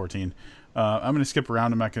 2014. I'm going to skip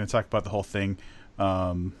around. I'm not going to talk about the whole thing.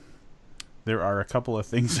 There are a couple of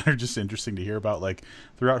things that are just interesting to hear about. Like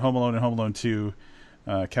throughout Home Alone and Home Alone 2,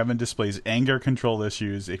 Kevin displays anger control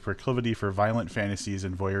issues, a proclivity for violent fantasies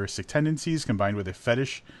and voyeuristic tendencies, combined with a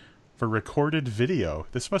fetish for recorded video.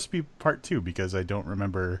 This must be part 2 because I don't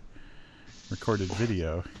remember recorded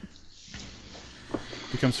video.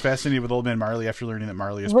 Becomes fascinated with Old Man Marley after learning that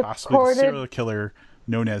Marley is possibly the serial killer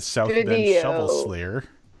known as South Bend Shovel Slayer.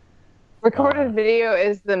 Recorded video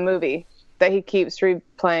is the movie that he keeps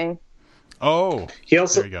replaying. Oh, He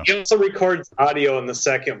also there you go. records audio in the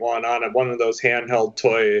second one on one of those handheld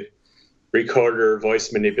toy recorder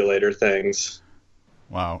voice manipulator things.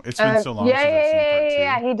 Wow, it's been so long since I've seen part 2.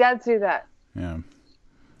 Yeah, he does do that.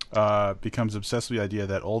 Yeah. Becomes obsessed with the idea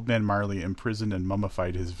that Old Man Marley imprisoned and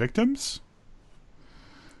mummified his victims.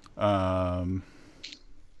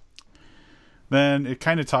 Then it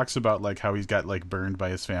kind of talks about like how he's got like burned by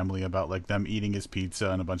his family, about like them eating his pizza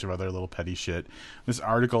and a bunch of other little petty shit. This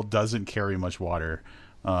article doesn't carry much water.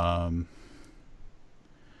 In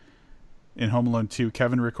Home Alone 2,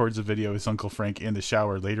 Kevin records a video of his Uncle Frank in the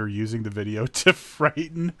shower, later using the video to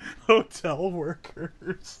frighten hotel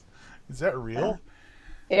workers. Is that real?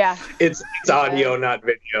 Yeah. It's audio, not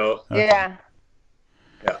video. Yeah.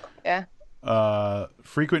 Yeah. Yeah.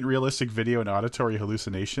 Frequent realistic video and auditory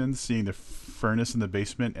hallucinations, seeing the furnace in the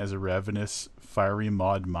basement as a ravenous, fiery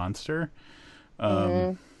Maud monster.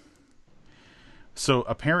 So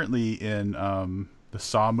apparently in the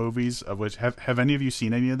Saw movies, of which have any of you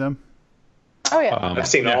seen any of them? Oh yeah. I've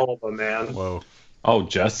seen all of them, man. Whoa. Oh,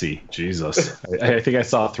 Jesse, Jesus! I think I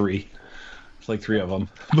saw 3. It's like 3 of them.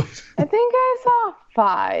 I think I saw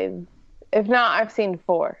 5. If not, I've seen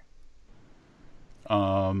 4.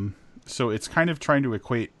 So it's kind of trying to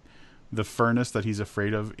equate the furnace that he's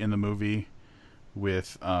afraid of in the movie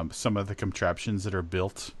with some of the contraptions that are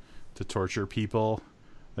built to torture people.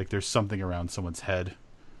 Like there's something around someone's head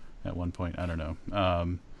at one point. I don't know.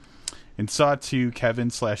 In Saw 2,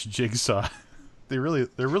 Kevin/Jigsaw, they're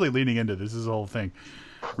really leaning into this. This is the whole thing.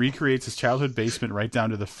 Recreates his childhood basement right down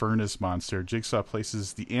to the furnace monster. Jigsaw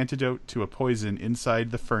places the antidote to a poison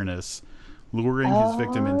inside the furnace, luring his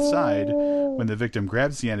victim inside When the victim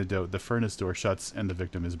grabs the antidote, the furnace door shuts and the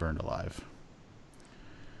victim is burned alive.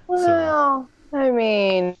 Well, I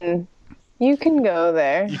mean, you can go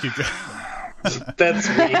there. You could go. That's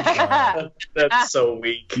weak. That's so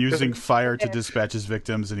weak. Using fire to dispatch his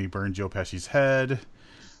victims, and he burned Joe Pesci's head.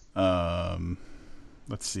 Let's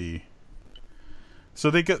see.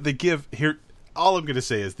 So they give here. All I'm going to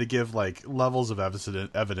say is they give like levels of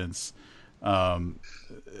evidence,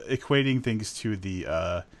 equating things to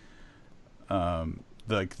the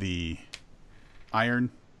iron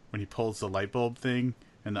when he pulls the light bulb thing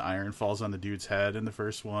and the iron falls on the dude's head in the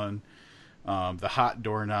first one. The hot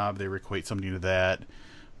doorknob, they equate something to that.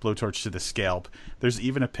 Blowtorch to the scalp. There's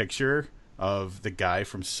even a picture of the guy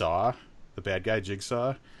from Saw, the bad guy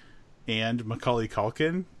Jigsaw, and Macaulay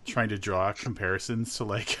Culkin trying to draw comparisons to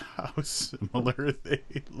like how similar they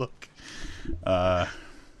look. But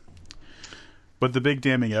the big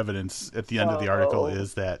damning evidence at the end of the article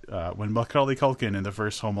is that when Macaulay Culkin in the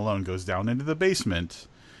first Home Alone goes down into the basement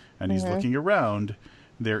and he's looking around,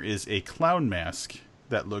 there is a clown mask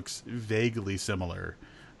that looks vaguely similar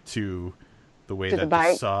to the way that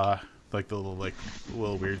they saw like the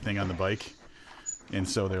little weird thing on the bike. And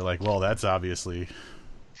so they're like, well, that's obviously...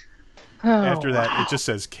 After that, it just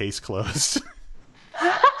says case closed.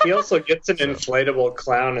 He also gets an inflatable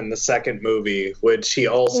clown in the second movie, which he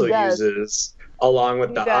also uses along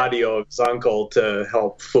with the audio of his uncle to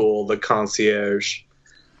help fool the concierge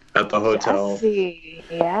at the hotel. Jesse,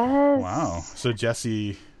 yes. Wow. So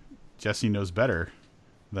Jesse knows better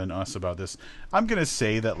than us about this. I'm going to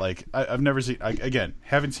say that, like, I've never seen... again,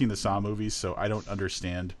 haven't seen the Saw movies, so I don't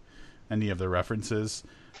understand any of the references.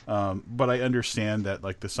 But I understand that,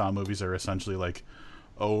 like, the Saw movies are essentially, like,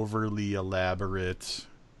 overly elaborate,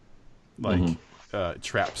 like,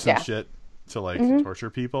 traps and shit to, like, torture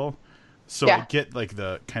people. So I get, like,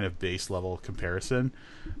 the kind of base level comparison.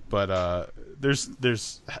 But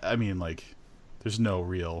there's I mean, like, there's no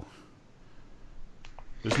real...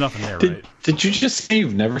 There's nothing there, right? Did you just say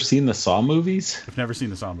you've never seen the Saw movies? I've never seen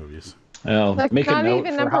the Saw movies. Well, Like, make a not note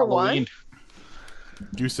even for number Halloween.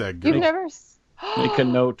 Goose egg. You've girl. never... Make a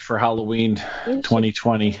note for Halloween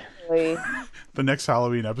 2020. The next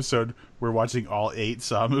Halloween episode, we're watching all 8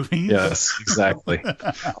 Saw movies. Yes, exactly.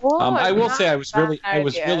 I will say I was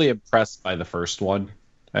really impressed by the first one.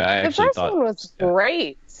 I actually first thought one was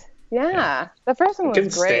great. Yeah, the first one It can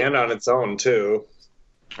was great. stand on its own, too.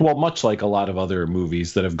 Well, much like a lot of other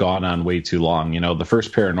movies that have gone on way too long, you know, the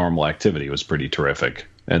first Paranormal Activity was pretty terrific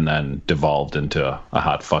and then devolved into a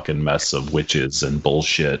hot fucking mess of witches and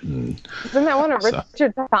bullshit. And Isn't that one of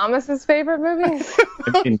Richard Thomas's favorite movies?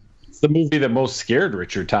 I mean, it's the movie that most scared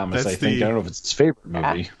Richard Thomas, That's I think. I don't know if it's his favorite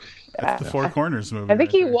movie. That's the Four Corners movie. I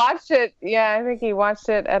think right he there. watched it. Yeah, I think he watched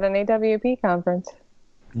it at an AWP conference.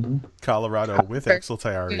 Colorado with Axel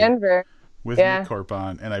Tayari, Denver. with Nick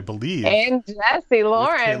Corpon, and I believe And Jesse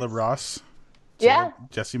Lawrence. Caleb Ross. Yeah.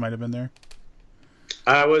 Jesse might have been there.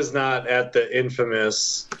 I was not at the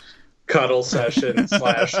infamous cuddle session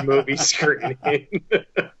 / movie screening.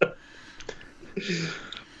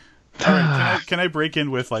 All right, can I break in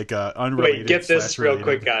with like a unrelated? Wait, get this real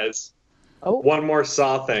quick, guys. Oh. One more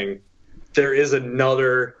Saw thing. There is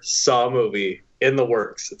another Saw movie in the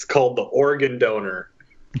works. It's called The Organ Donor.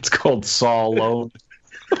 It's called Saw Alone.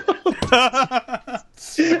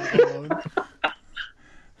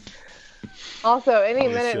 Also, any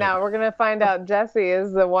Holy minute shit. now, we're going to find out Jesse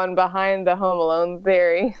is the one behind the Home Alone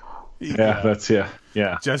theory. Yeah, that's yeah.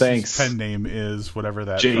 Jesse's Thanks, pen name is whatever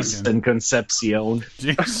that. Jason Concepcion.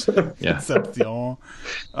 Jason Yeah. Concepcion.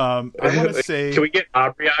 I want to say Can we get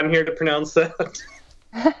Aubrey on here to pronounce that?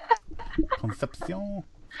 Concepcion.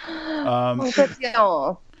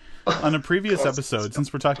 Concepcion. On a previous episode,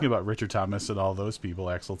 since we're talking about Richard Thomas and all those people,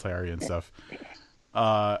 Axel Tayari and stuff,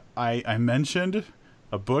 I mentioned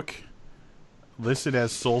a book listed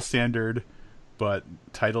as Soul Standard, but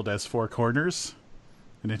titled as Four Corners,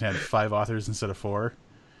 and it had 5 authors instead of 4.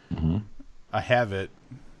 Mm-hmm. I have it.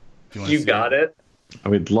 Do you want You see got it? I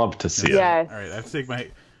would love to see it. Yes. All right, I have to take my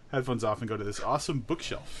headphones off and go to this awesome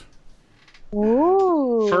bookshelf.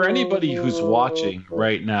 Ooh. For anybody who's watching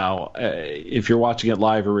right now, if you're watching it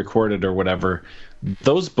live or recorded or whatever,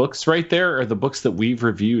 those books right there are the books that we've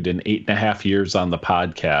reviewed in 8.5 years on the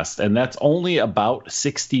podcast. And that's only about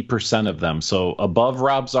 60% of them. So above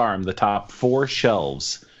Rob's arm, the top 4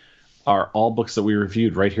 shelves are all books that we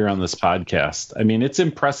reviewed right here on this podcast. I mean, it's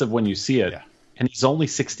impressive when you see it. Yeah. And he's only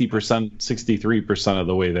 60%, 63% of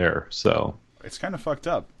the way there. So It's kind of fucked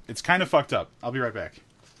up. I'll be right back.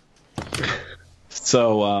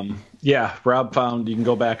 So, yeah, Rob found you can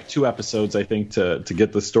go back 2 episodes, I think, to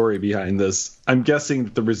get the story behind this. I'm guessing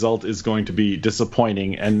that the result is going to be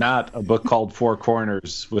disappointing and not a book called Four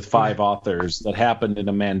Corners with 5 authors that happened in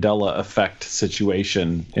a Mandela effect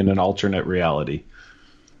situation in an alternate reality.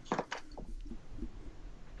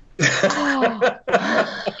 It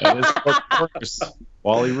is Four Corners,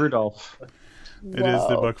 Wally Rudolph. It is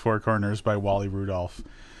the book Four Corners by Wally Rudolph.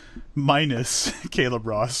 Minus Caleb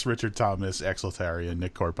Ross, Richard Thomas, Axel Terry, and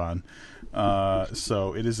Nick Corpon.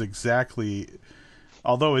 So it is exactly...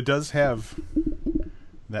 Although it does have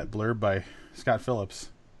that blurb by Scott Phillips.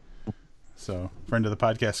 So, friend of the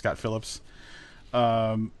podcast, Scott Phillips.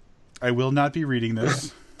 I will not be reading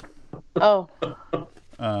this. Oh.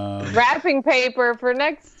 Wrapping paper for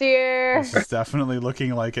next year. This is definitely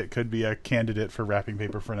looking like it could be a candidate for wrapping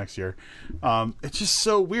paper for next year. It's just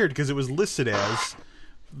so weird because it was listed as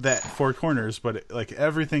that Four Corners, but like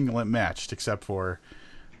everything matched except for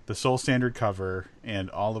the Soul Standard cover, and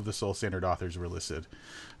all of the Soul Standard authors were listed.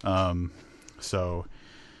 So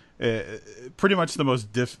pretty much the most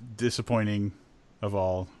disappointing of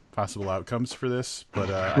all possible outcomes for this,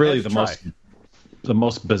 but really the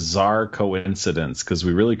most bizarre coincidence, because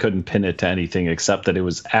we really couldn't pin it to anything except that it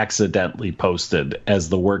was accidentally posted as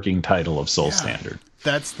the working title of Soul Standard.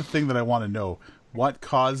 That's the thing that I want to know. What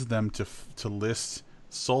caused them to list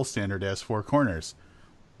Soul Standard as Four Corners?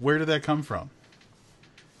 Where did that come from?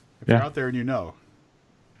 If you're out there and you know,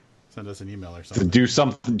 send us an email or something. Do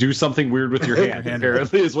something weird with your hand.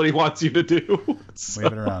 Apparently, is what he wants you to do. So,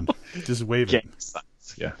 wave it around. Just wave it.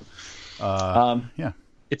 Yeah. Yeah.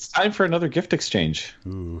 It's time for another gift exchange.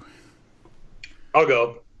 Ooh. I'll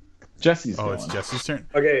go. Jesse's. Oh, going. it's Jesse's turn.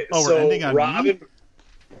 Okay. Oh, so we're ending on me?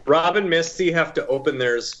 Rob and Misty have to open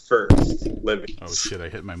theirs first. Living. Oh shit! I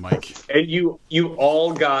hit my mic. And you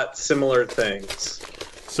all got similar things.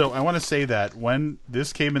 So I want to say that when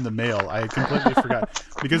this came in the mail, I completely forgot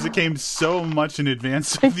because it came so much in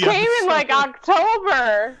advance of the It came in like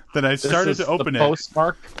October. that I started to open it.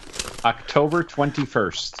 Postmark October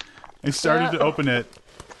 21st. I started to open it,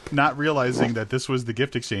 not realizing that this was the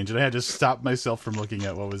gift exchange, and I had to stop myself from looking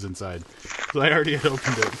at what was inside. So I already had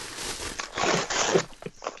opened it.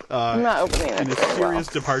 I'm not opening it. In a serious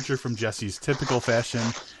departure from Jesse's typical fashion,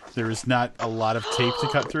 there is not a lot of tape to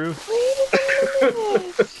cut through.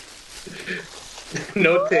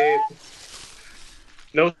 No tape.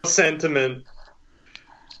 No sentiment.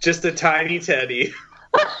 Just a tiny teddy.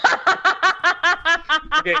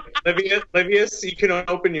 Okay, Livius, you can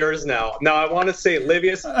open yours now. Now, I want to say,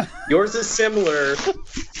 Livius, yours is similar,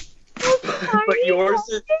 but yours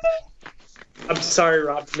is... I'm sorry,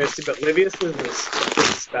 Rob, Misty, but Livius is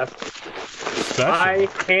special. I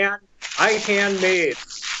handmade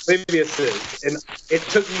Livius's, and it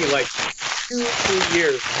took me like 2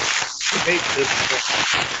 years to make this one.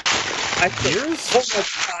 I spent so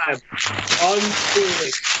much time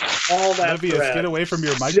unspooling all that Livius, thread. get away from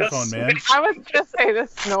your microphone, man. I was going to say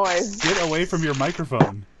this noise. Get away from your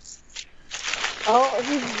microphone. Oh,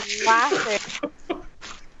 he's laughing.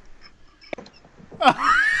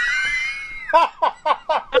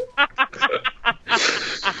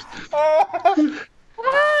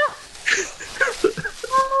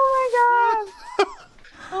 Oh my god.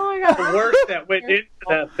 The work that went into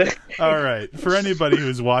that thing. All right. For anybody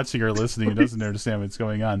who's watching or listening and doesn't understand what's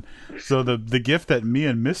going on, so the gift that me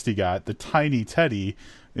and Misty got, the tiny teddy,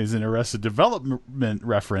 is an Arrested Development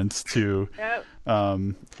reference to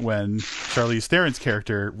when Charlize Theron's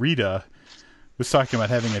character Rita was talking about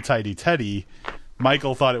having a tiny teddy.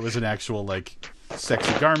 Michael thought it was an actual like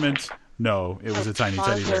sexy garment. No, it was a tiny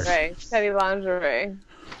teddy bear. Teddy lingerie.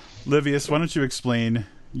 Livius, why don't you explain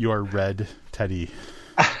your red teddy?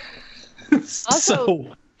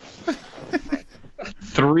 So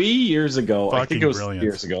 3 years ago, I think it was brilliant. 3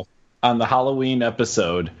 years ago, on the Halloween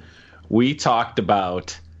episode, we talked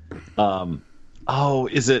about,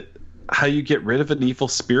 is it how you get rid of an evil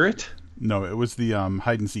spirit? No, it was the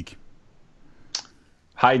hide and seek.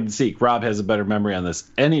 Hide and seek. Rob has a better memory on this.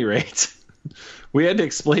 Any rate, we had to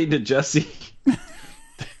explain to Jesse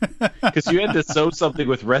because you had to sew something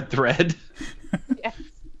with red thread. Yes.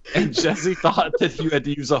 And Jesse thought that you had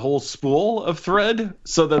to use a whole spool of thread,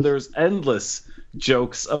 so then there's endless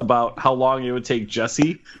jokes about how long it would take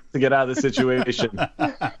Jesse to get out of the situation.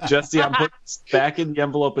 Jesse, I'm putting this back in the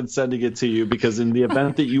envelope and sending it to you because in the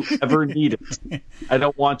event that you ever need it, I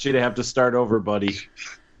don't want you to have to start over, buddy.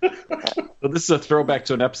 So this is a throwback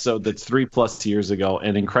to an episode that's 3+ years ago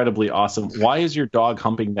and incredibly awesome. Why is your dog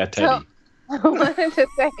humping that teddy? So, I wanted to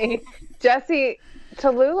say, Jesse,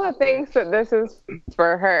 Tallulah thinks that this is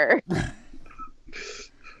for her.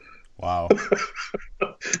 Wow.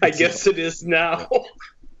 I guess it is now.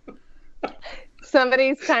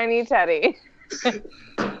 Somebody's tiny teddy.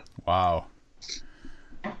 Wow.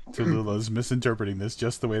 Tallulah's misinterpreting this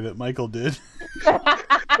just the way that Michael did.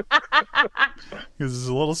 Because it's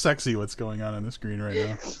a little sexy what's going on the screen right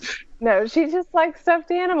now. No, she just likes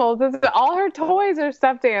stuffed animals. All her toys are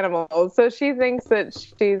stuffed animals, so she thinks that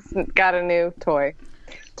she's got a new toy.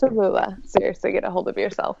 Tallulah, seriously, get a hold of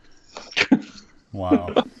yourself.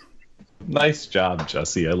 Wow. Nice job,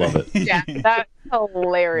 Jesse. I love it. Yeah, that's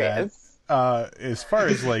hilarious. As far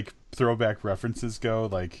as like throwback references go,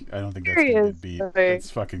 like I don't think that's gonna be beat. That's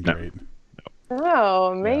fucking great.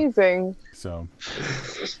 Oh, amazing. Yeah. So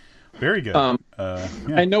very good. Yeah.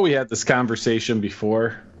 I know we had this conversation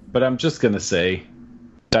before, but I'm just gonna say,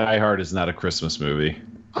 Die Hard is not a Christmas movie.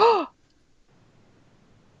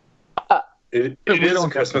 It is a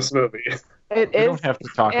Christmas movie. It We is. don't have to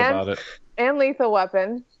talk about it. And Lethal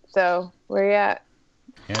Weapon. So where you at?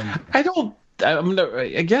 And I don't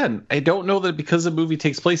know that because the movie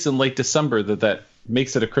takes place in late December that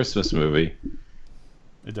makes it a Christmas movie.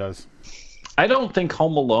 it does. I don't think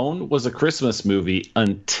Home Alone was a Christmas movie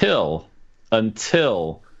until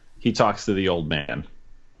he talks to the old man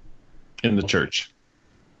in the church.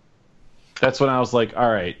 That's when I was like,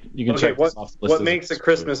 all right, you can check this off the list. What makes a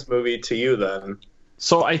Christmas movie to you then?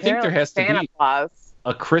 So I think there has to Santa be Claus.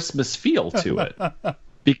 a Christmas feel to it.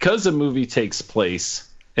 Because a movie takes place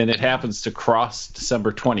and it happens to cross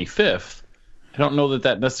December 25th, I don't know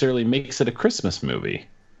that necessarily makes it a Christmas movie.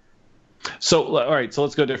 So, all right, so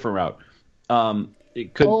let's go a different route.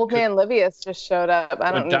 Old man Livius just showed up.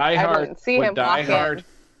 I didn't see him Die walk Hard in.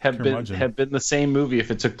 have been the same movie if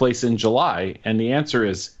it took place in July? And the answer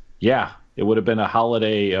is, yeah, it would have been a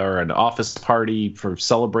holiday or an office party for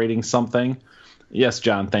celebrating something. Yes,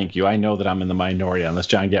 John, thank you. I know that I'm in the minority on this.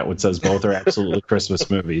 John Gatwood says both are absolutely Christmas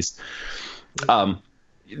movies.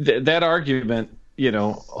 That argument,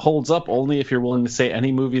 holds up only if you're willing to say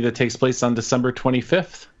any movie that takes place on December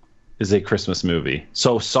 25th is a Christmas movie.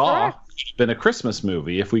 So Saw could have been a Christmas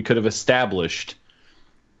movie if we could have established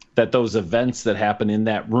that those events that happen in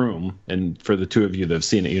that room, and for the two of you that have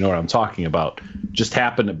seen it, you know what I'm talking about, just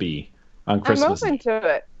happen to be on Christmas. I'm open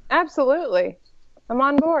to it. Absolutely. I'm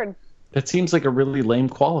on board. That seems like a really lame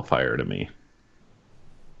qualifier to me.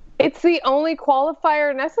 It's the only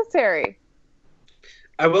qualifier necessary.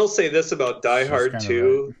 I will say this about Die Hard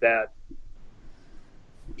 2, that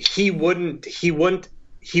he wouldn't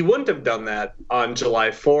have done that on July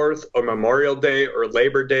 4th or Memorial Day or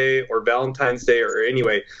Labor Day or Valentine's Day or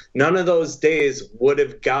anyway. None of those days would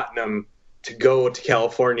have gotten him to go to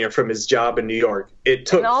California from his job in New York. It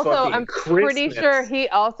took I'm pretty sure he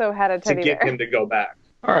also had a teddy bear to get him to go back.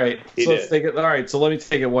 All right, let's take it. All right, so let me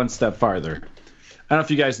take it one step farther. I don't know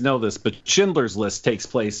if you guys know this, but Schindler's List takes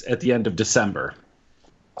place at the end of December.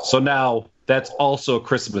 So now that's also a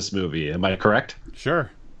Christmas movie. Am I correct?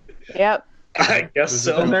 Sure. Yep. I guess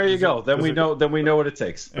so. And there you go. Then we know what it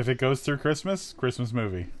takes. If it goes through Christmas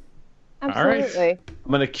movie. Absolutely. All right.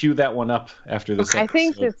 I'm going to cue that one up after this episode. I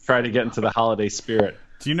think it's try to get into the holiday spirit.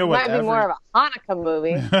 Do you know what? Might be more of a Hanukkah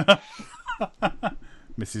movie.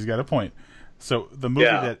 Missy's got a point. So the movie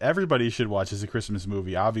that everybody should watch as a Christmas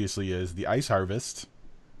movie, obviously, is The Ice Harvest.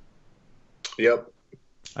 Yep.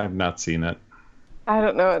 I've not seen it. I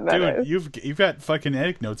don't know what that is. You've got fucking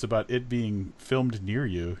anecdotes about it being filmed near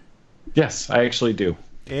you. Yes, I actually do.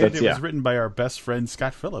 And it was written by our best friend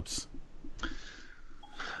Scott Phillips.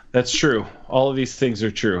 That's true. All of these things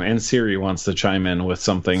are true. And Siri wants to chime in with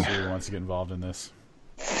something. Siri wants to get involved in this.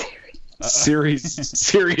 Siri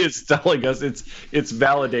is telling us it's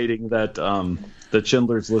validating that that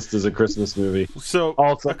Schindler's List is a Christmas movie. So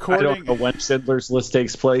also, I don't know when Schindler's List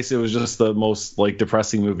takes place. It was just the most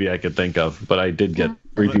depressing movie I could think of. But I did get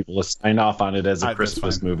 3 people to sign off on it as a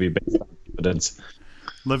Christmas movie based on evidence.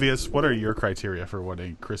 Livius, what are your criteria for what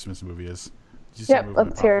a Christmas movie is? Yep,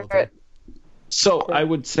 let's hear it. So I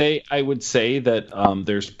would say that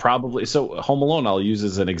there's probably Home Alone I'll use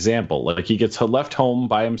as an example. Like he gets left home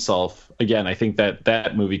by himself. Again, I think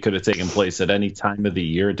that movie could have taken place at any time of the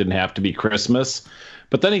year. It didn't have to be Christmas.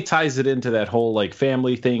 But then he ties it into that whole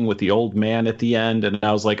family thing with the old man at the end, and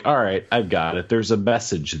I was like, all right, I've got it. There's a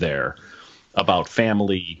message there about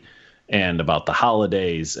family and about the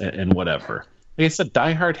holidays and whatever. Like I said,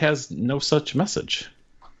 Die Hard has no such message.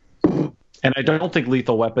 And I don't think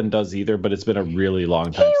Lethal Weapon does either, but it's been a really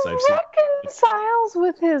long time since I've seen it. He reconciles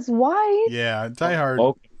with his wife. Yeah, Die Hard.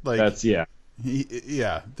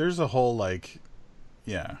 There's a whole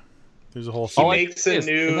there's a whole. He makes a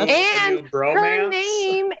new bromance. Her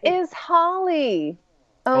name is Holly.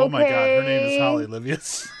 Okay. Oh my God, her name is Holly,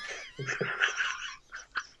 Livius.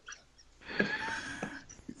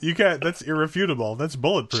 You can't. That's irrefutable. That's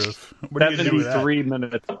bulletproof. What are you gonna do with that? 73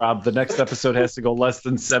 minutes, Rob. The next episode has to go less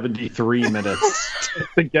than 73 minutes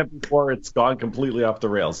to get before it's gone completely off the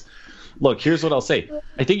rails. Look, here's what I'll say.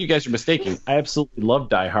 I think you guys are mistaken. I absolutely love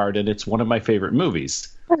Die Hard, and it's one of my favorite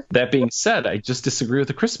movies. That being said, I just disagree with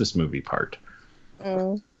the Christmas movie part.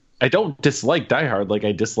 I don't dislike Die Hard like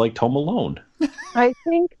I disliked Home Alone. I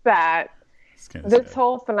think that this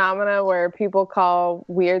whole phenomena where people call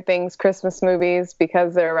weird things Christmas movies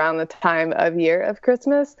because they're around the time of year of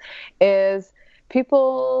Christmas is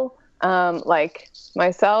people like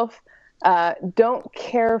myself don't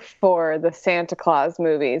care for the Santa Claus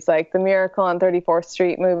movies, like the Miracle on 34th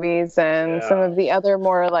Street movies and some of the other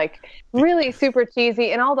more like really super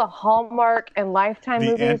cheesy and all the Hallmark and Lifetime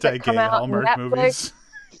movies that come out on Netflix. Movies.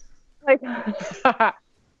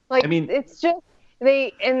 Like, I mean, it's just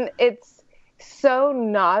it's so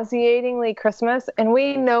nauseatingly Christmas, and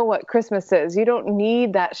we know what Christmas is. You don't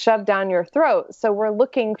need that shoved down your throat. So we're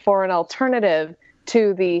looking for an alternative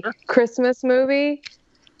to the Christmas movie.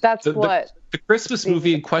 That's the Christmas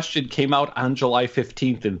movie in question came out on July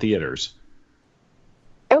 15th in theaters.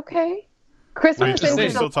 Okay. Christmas are we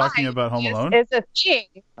still talking about Home Alone? Is a thing.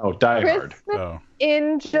 Oh, Die Hard. Christmas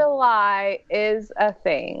in July is a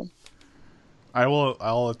thing.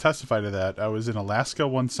 I'll testify to that. I was in Alaska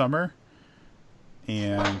one summer,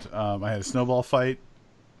 and I had a snowball fight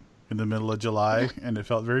in the middle of July, and it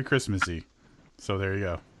felt very Christmassy. So there you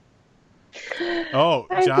go. Oh,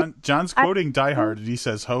 John's quoting Die Hard, and he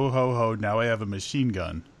says, "Ho, ho, ho, now I have a machine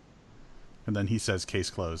gun." And then he says, "Case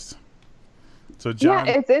closed." So John...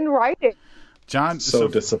 Yeah, it's in writing. John... So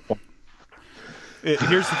disappointed.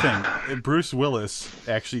 Here's the thing. Bruce Willis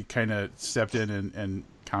actually kind of stepped in and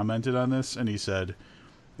commented on this, and he said,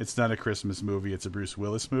 "It's not a Christmas movie, it's a Bruce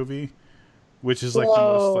Willis movie," which is like the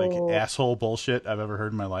most like asshole bullshit I've ever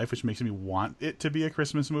heard in my life, which makes me want it to be a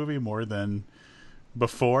Christmas movie more than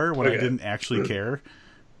before when I didn't actually care.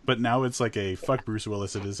 But now it's like a fuck Bruce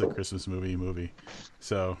Willis, it is a Christmas movie.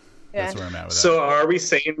 So that's where I'm at with that. So are we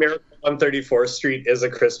saying Miracle on 34th Street is a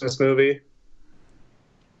Christmas movie?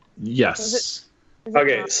 Yes.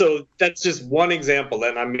 Okay, so that's just one example.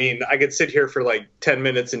 Then I mean, I could sit here for like 10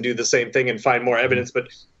 minutes and do the same thing and find more evidence, but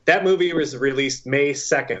that movie was released May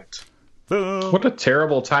 2nd. What a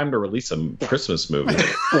terrible time to release a Christmas movie.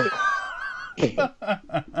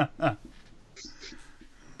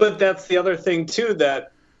 But that's the other thing too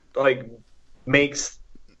that like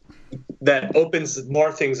opens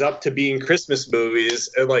more things up to being Christmas movies.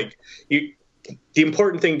 Like the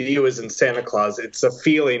important thing to you is in Santa Claus, it's a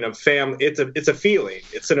feeling of family. It's a feeling.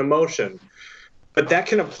 It's an emotion. But that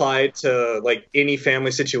can apply to like any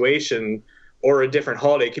family situation or a different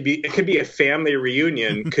holiday. It could be a family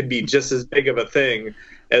reunion, could be just as big of a thing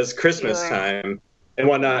as Christmas time and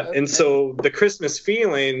whatnot. And so the Christmas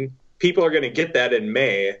feeling, people are going to get that in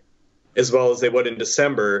May as well as they would in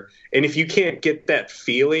December. And if you can't get that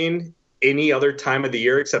feeling any other time of the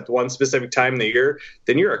year except one specific time of the year,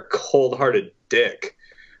 then you're a cold-hearted dick.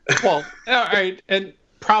 Well, all right, and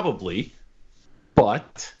probably,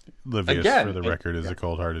 but Livius, again, for the record, is a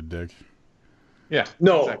cold-hearted dick. Yeah.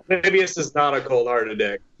 No, Livius is not a cold-hearted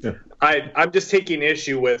dick. Yeah. I'm just taking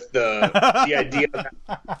issue with the idea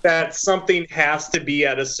that something has to be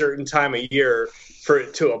at a certain time of year for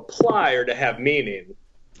it to apply or to have meaning.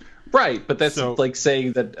 Right, but that's like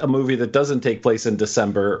saying that a movie that doesn't take place in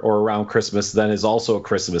December or around Christmas then is also a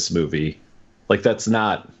Christmas movie. Like that's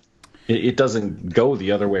not... It doesn't go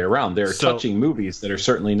the other way around. There are touching movies that are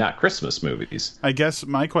certainly not Christmas movies. I guess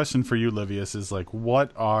my question for you, Livius, is like,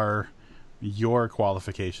 what are your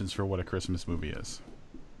qualifications for what a Christmas movie is?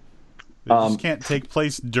 It just can't take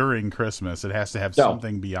place during Christmas. It has to have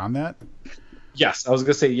something beyond that. Yes, I was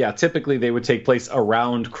going to say, yeah, typically they would take place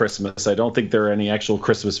around Christmas. I don't think there are any actual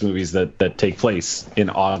Christmas movies that take place in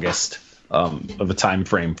August of a time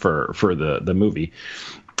frame for the movie.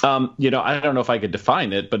 I don't know if I could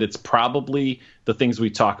define it, but it's probably the things we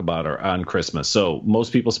talk about are on Christmas. So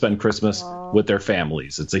most people spend Christmas with their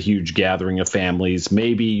families. It's a huge gathering of families.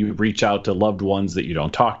 Maybe you reach out to loved ones that you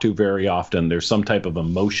don't talk to very often. There's some type of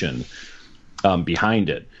emotion behind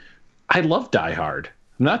it. I love Die Hard.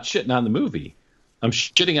 I'm not shitting on the movie. I'm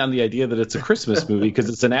shitting on the idea that it's a Christmas movie because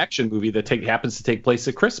it's an action movie that happens to take place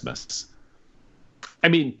at Christmas. I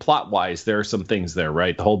mean, plot-wise, there are some things there,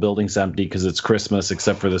 right? The whole building's empty because it's Christmas,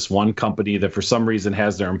 except for this one company that for some reason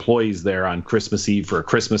has their employees there on Christmas Eve for a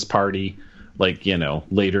Christmas party, like,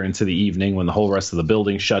 later into the evening when the whole rest of the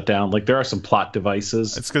building's shut down. Like, there are some plot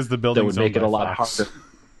devices. It's because the building's that would make it a lot harder.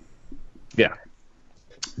 Yeah.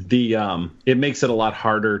 It makes it a lot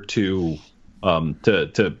harder to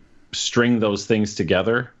string those things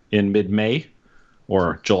together in mid-May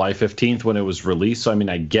or July 15th when it was released. So, I mean,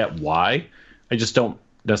 I get why. I just don't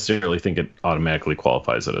necessarily think it automatically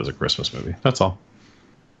qualifies it as a Christmas movie. That's all.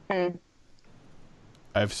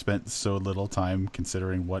 I've spent so little time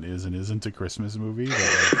considering what is and isn't a Christmas movie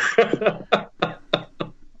that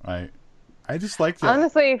I just like that.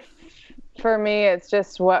 Honestly, for me, it's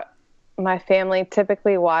just what my family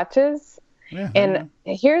typically watches. Yeah, And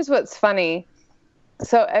here's what's funny.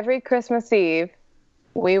 So every Christmas Eve,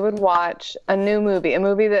 we would watch a new movie, a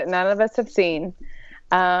movie that none of us have seen.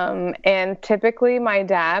 And typically my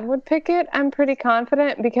dad would pick it, I'm pretty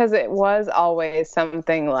confident, because it was always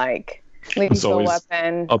something like Lethal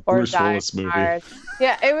Weapon or Die Hard.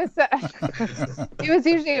 Yeah, it was. It was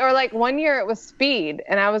usually, or like one year it was Speed,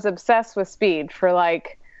 and I was obsessed with Speed for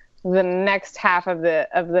like the next half of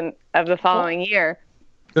the following year.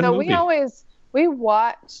 Good So movie. we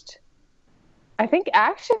watched, I think,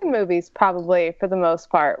 action movies probably for the most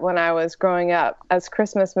part when I was growing up as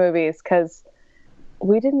Christmas movies, because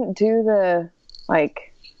we didn't do the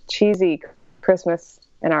like cheesy Christmas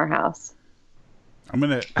in our house. I'm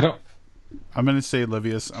gonna say,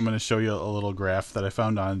 Livius, I'm gonna show you a little graph that I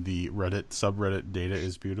found on the Reddit subreddit Data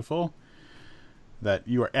is Beautiful, that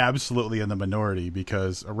you are absolutely in the minority,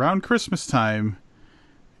 because around Christmas time,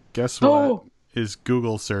 guess what is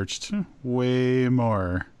Google searched way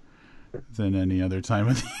more than any other time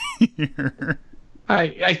of the year.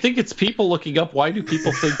 I think it's people looking up, why do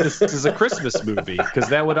people think this is a Christmas movie? Because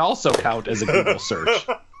that would also count as a Google search.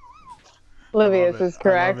 Livius is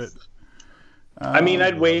correct. I mean,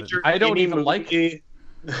 I'd wager. I don't any even like movie-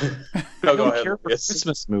 I No, go don't ahead, care for Lucas.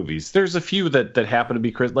 Christmas movies. There's a few that happen to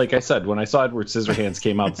be Christmas. Like I said, when I saw Edward Scissorhands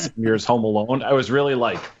came out the same year as Home Alone, I was really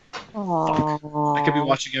like, I could be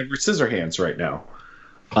watching Edward Scissorhands right now.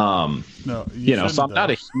 No, So I'm not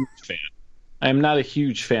a huge fan. I am not a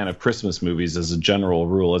huge fan of Christmas movies as a general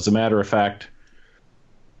rule. As a matter of fact,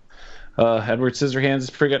 Edward Scissorhands is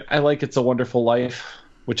pretty good. I like It's a Wonderful Life,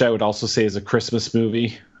 which I would also say is a Christmas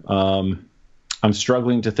movie. I'm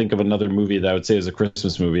struggling to think of another movie that I would say is a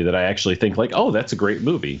Christmas movie that I actually think like, oh, that's a great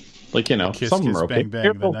movie. Like, Kiss, some of them Kiss, are okay. Bang,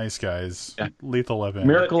 Bang, The Nice Guys, Lethal Weapon.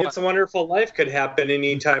 Miracle- It's a Wonderful Life could happen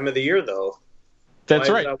any time of the year, though. That's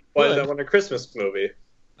Why right. Why is that one a Christmas movie?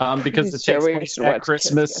 Because it Sure, takes we place should at watch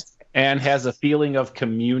Christmas Kiss, Kiss. and has a feeling of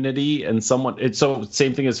community and someone. It's so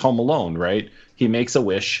same thing as Home Alone, right? He makes a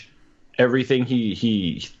wish. Everything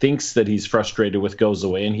he thinks that he's frustrated with goes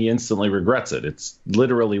away, and he instantly regrets it. It's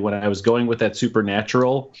literally when I was going with that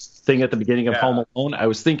supernatural thing at the beginning of Home Alone, I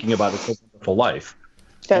was thinking about It's a Wonderful Life.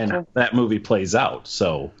 Gotcha. And that movie plays out.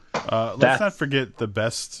 So Let's not forget the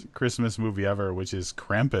best Christmas movie ever, which is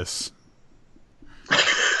Krampus.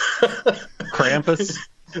 Krampus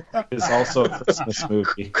is also a Christmas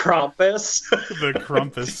movie. Krampus. The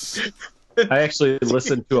Krampus. I actually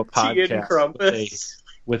listened to a Tea and podcast Krampus.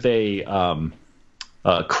 with a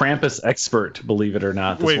Krampus expert, believe it or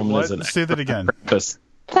not. This Wait, woman what? is an Say that again. Krampus.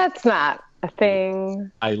 That's not a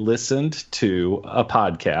thing. I listened to a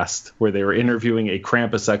podcast where they were interviewing a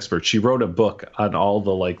Krampus expert. She wrote a book on all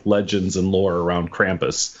the legends and lore around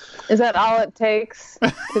Krampus. Is that all it takes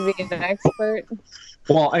to be an expert?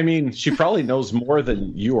 Well, I mean, she probably knows more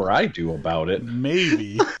than you or I do about it.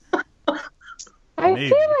 Maybe. I Maybe.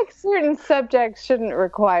 feel like certain subjects shouldn't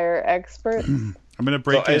require experts. I'm going to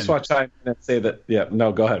break I in. just want to say that. Yeah,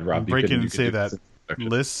 no, go ahead, Rob. Break in and you say do that this.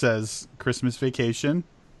 Liz says Christmas Vacation,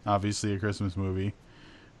 obviously a Christmas movie.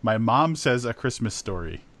 My mom says A Christmas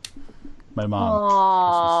Story. My mom.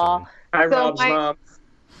 Aww. Hi, So Rob's mom.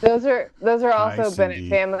 Those are also Hi, Bennett Cindy.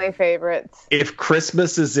 family favorites. If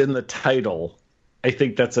Christmas is in the title, I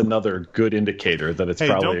think that's another good indicator that it's Hey,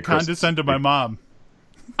 probably don't a Christmas. condescend to my mom.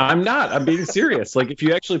 I'm not. I'm being serious. Like, if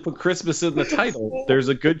you actually put Christmas in the title, there's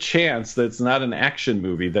a good chance that it's not an action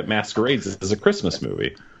movie that masquerades as a Christmas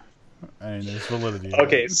movie. I mean, there's validity.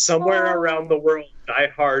 Okay, somewhere around the world, Die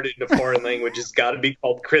Hard in a foreign language has got to be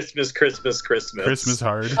called Christmas, Christmas, Christmas. Christmas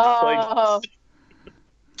hard. Oh,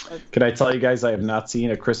 Can I tell you guys I have not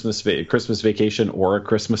seen a Christmas Vacation or a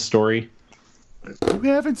Christmas Story? You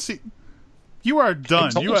haven't seen. You are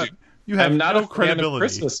done. told You have I'm not no a fan credibility. of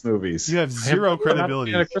Christmas movies. You have zero I'm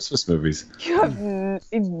credibility. not a fan of Christmas movies. you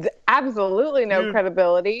have absolutely no You-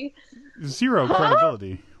 credibility. Zero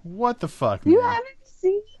credibility. What the fuck, You man? haven't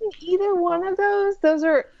seen either one of those? Those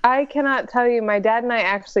are, I cannot tell you. My dad and I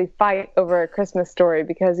actually fight over A Christmas Story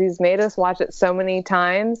because he's made us watch it so many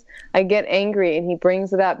times. I get angry and he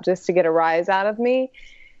brings it up just to get a rise out of me.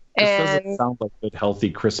 This doesn't And sound like good, healthy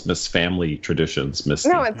Christmas family traditions, Misty.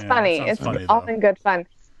 no, it's Yeah, funny. it sounds It's funny, all though. in good fun.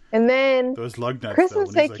 And then Those lug nuts. Christmas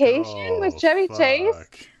though, when he's Vacation with Chevy fuck.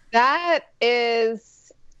 Chase? that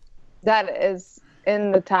is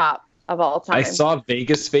in the top of all time. I saw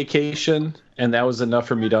Vegas Vacation, and that was enough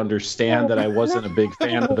for me to understand that I wasn't a big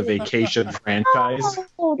fan of the Vacation franchise.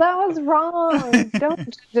 Oh, that was wrong. Don't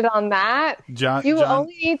judge it on that. John,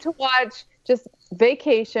 Only need to watch just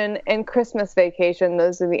Vacation and Christmas Vacation.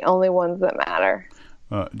 Those are the only ones that matter.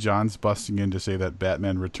 John's busting in to say that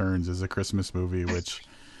Batman Returns is a Christmas movie, which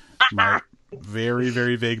my very,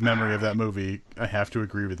 very vague memory of that movie, I have to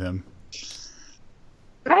agree with him.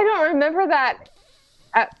 I don't remember that.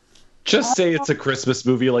 Just say it's a Christmas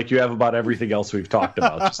movie like you have about everything else we've talked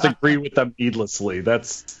about. Just agree with them needlessly.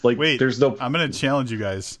 That's like, Wait, there's no... I'm going to challenge you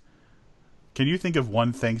guys. Can you think of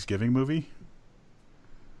one Thanksgiving movie?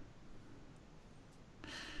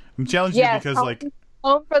 I'm challenging you because, like...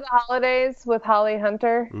 Home for the Holidays with Holly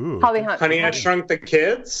Hunter. Ooh. Holly Hunter. Honey, I Shrunk the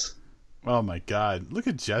Kids? Oh my God! Look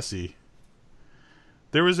at Jesse.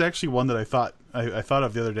 There was actually one that I thought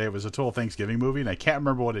of the other day. It was a total Thanksgiving movie, and I can't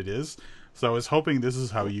remember what it is. So I was hoping this is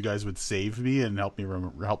how you guys would save me and help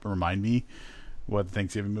remind me what the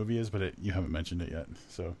Thanksgiving movie is. But you haven't mentioned it yet,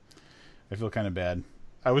 so I feel kind of bad.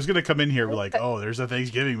 I was gonna come in here like, oh, there's a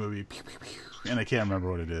Thanksgiving movie, and I can't remember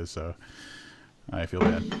what it is, so I feel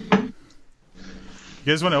bad.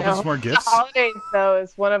 You guys want to open some more gifts? The Holidays, though,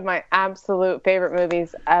 is one of my absolute favorite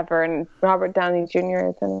movies ever, and Robert Downey Jr.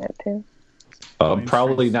 is in it, too.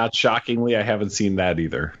 Probably not shockingly, I haven't seen that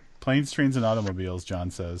either. Planes, Trains, and Automobiles, John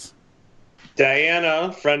says.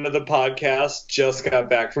 Diana, friend of the podcast, just got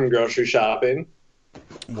back from grocery shopping.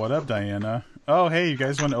 What up, Diana? Oh, hey, you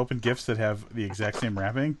guys want to open gifts that have the exact same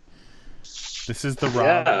wrapping? This is the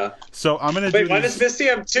Rob. Yeah. So I'm going to do Wait, why does Misty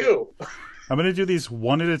have two? I'm going to do these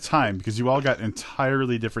one at a time because you all got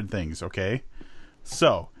entirely different things, okay?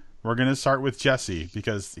 So, we're going to start with Jesse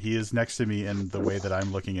because he is next to me in the way that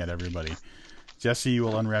I'm looking at everybody. Jesse, you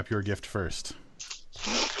will unwrap your gift first.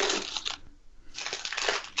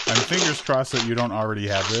 I'm fingers crossed that you don't already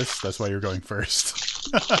have this. That's why you're going first.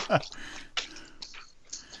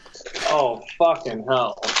 Oh, fucking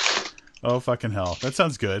hell. Oh, fucking hell. That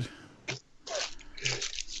sounds good.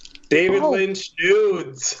 David Lynch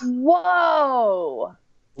nudes. Whoa!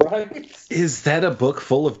 Right? Is that a book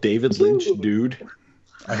full of David Lynch, dude?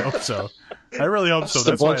 I hope so. I really hope so. Just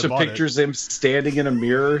a That's why bunch I of bought pictures of him standing in a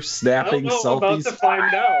mirror, I snapping don't know, I'm about selfies. to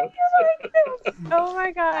find out. Oh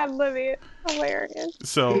my God, Libby, it's hilarious.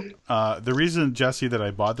 So, the reason, Jesse, that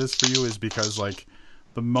I bought this for you is because, like,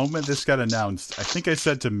 the moment this got announced, I think I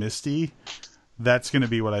said to Misty, that's going to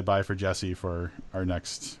be what I buy for Jesse for our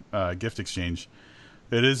next gift exchange.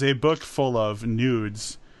 It is a book full of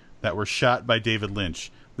nudes that were shot by David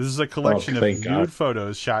Lynch. This is a collection of nude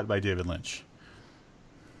photos shot by David Lynch.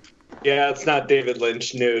 Yeah, it's not David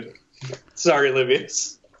Lynch nude. Sorry,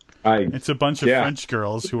 Livius. It's a bunch of French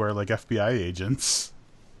girls who are like FBI agents.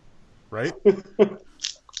 Right?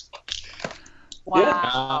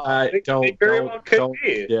 Wow. Don't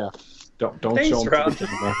be. Yeah. Don't Thanks, show them Rob. to the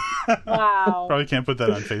camera. Wow. Probably can't put that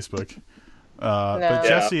on Facebook. But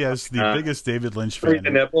Jesse, as the biggest David Lynch fan.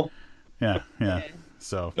 Nipple. Yeah.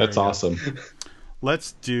 So That's awesome.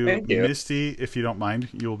 Let's do Misty, if you don't mind.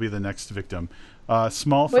 You will be the next victim.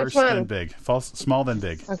 Small Which first, one? then big. Small, then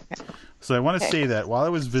big. Okay. So I want to say that while I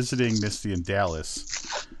was visiting Misty in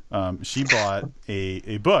Dallas, she bought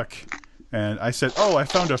a book. And I said, oh, I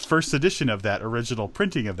found a first edition of that original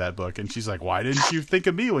printing of that book. And she's like, why didn't you think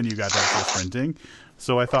of me when you got that first printing?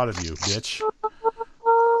 So I thought of you, bitch.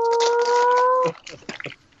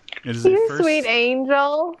 It is You sweet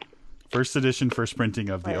angel. First edition, first printing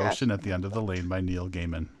of The Ocean at the End of the Lane by Neil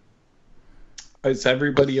Gaiman. Is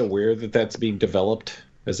everybody aware that that's being developed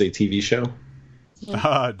as a TV show?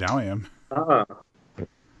 Now I am.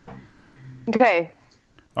 Okay.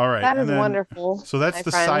 All right. That is wonderful. So that's my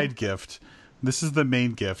the friend. side gift. This is the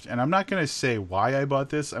main gift. And I'm not going to say why I bought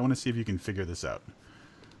this. I want to see if you can figure this out.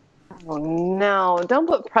 Oh, no. Don't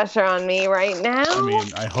put pressure on me right now. I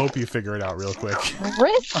mean, I hope you figure it out real quick.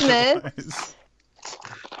 Christmas.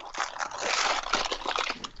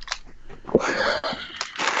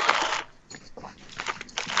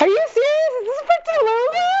 Are you serious? Is this for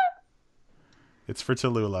Tallulah? It's for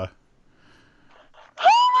Tallulah.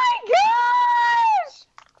 Oh my gosh!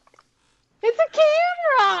 It's a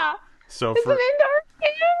camera! So It's an indoor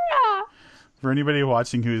camera! for anybody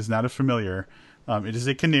watching who is not familiar, it is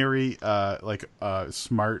a Canary,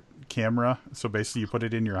 smart camera. So basically you put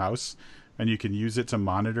it in your house and you can use it to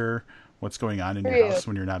monitor what's going on in your house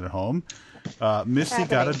when you're not at home. Misty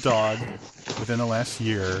got a dog within the last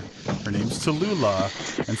year. Her name's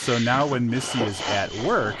Tallulah. And so now when Misty is at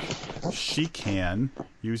work, she can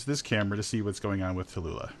use this camera to see what's going on with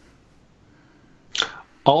Tallulah.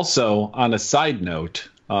 Also, on a side note,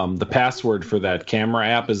 The password for that camera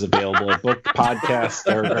app is available at Book Podcast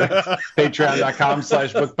or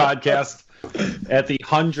patreon.com/Book Podcast. At the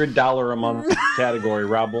 $100 a month category,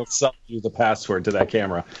 Rob will sell you the password to that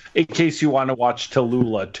camera in case you want to watch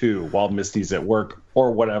Tallulah 2 while Misty's at work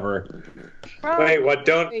or whatever. Wait, what?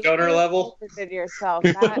 Donor level? Yourself.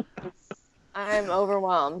 I'm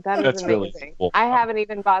overwhelmed. That's really amazing. cool. I haven't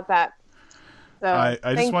even bought that. So I just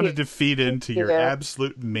thank wanted you. to feed into your you.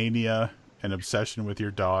 absolute mania and obsession with your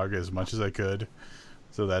dog as much as I could.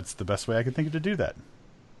 So that's the best way I could think of to do that.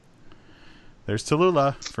 There's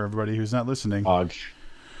Tallulah for everybody who's not listening. Dog.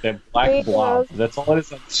 That black blob. That's all it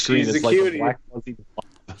is on the screen. She's It's a like cutie. a black fuzzy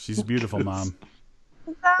blob. She's beautiful, Mom.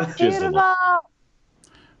 So Jizzle. beautiful.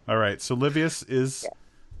 All right, so Livius is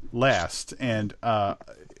last, and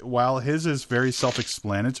while his is very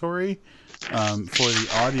self-explanatory, for the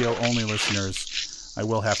audio-only listeners, I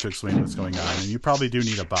will have to explain what's going on, and you probably do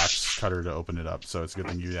need a box cutter to open it up, so it's a good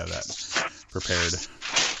thing you have that prepared.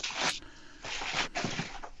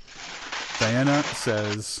 Diana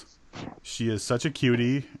says she is such a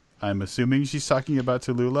cutie. I'm assuming she's talking about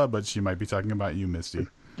Tallulah, but she might be talking about you, Misty.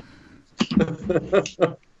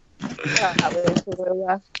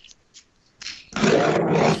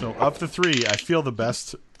 So of the three, I feel the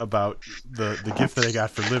best about the gift that I got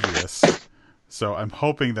for Livius. So I'm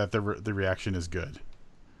hoping that the reaction is good.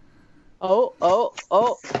 Oh.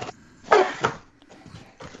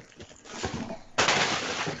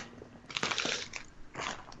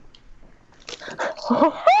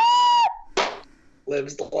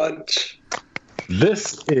 Lives lunch.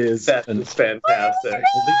 This is That an is fantastic.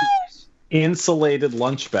 insulated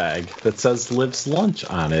lunch bag that says Lives Lunch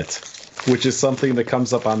on it, which is something that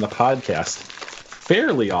comes up on the podcast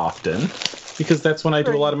fairly often because that's when I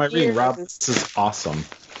do a lot of my reading. Rob, this is awesome.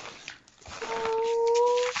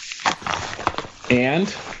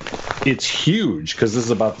 And it's huge because this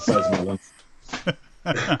is about the size of my lunch.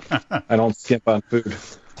 I don't skimp on food.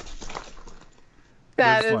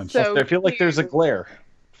 That Lives is lunch. so I feel like there's a cute. glare.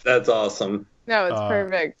 That's awesome. No, it's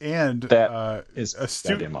perfect. And That is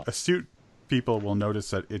goddamn awesome. astute people will notice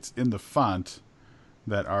that it's in the font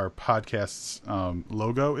that our podcast's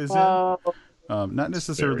logo is Oh, in. Not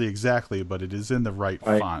necessarily exactly, but it is in the right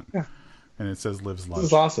font. Yeah. And it says Lives This Lunch.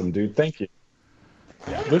 is awesome, dude. Thank you.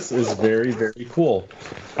 This is very, very cool.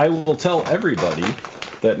 I will tell everybody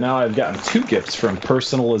that now I've gotten 2 gifts from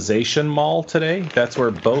Personalization Mall today. That's where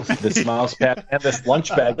both this mouse pad and this lunch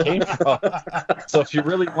bag came from. So if you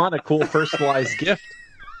really want a cool personalized gift,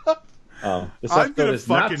 this I'm episode gonna is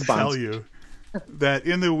not fucking tell sponsored. you that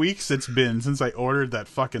in the weeks it's been since I ordered that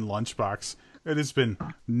fucking lunchbox, it has been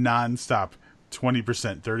nonstop 20%,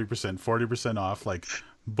 30%, 40% off, like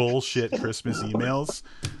bullshit Christmas emails,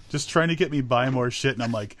 just trying to get me buy more shit. And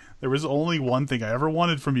I'm like, there was only one thing I ever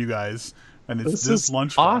wanted from you guys, and it's This this is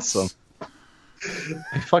lunchbox. awesome.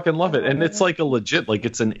 I fucking love it, and it's like a legit, like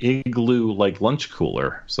it's an igloo like lunch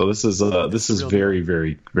cooler. So this is real very,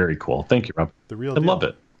 very, very cool. Thank you, Rob. The real I deal. love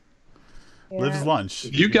it. Lives Lunch.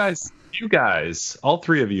 You guys, all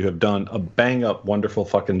 3 of you have done a bang up, wonderful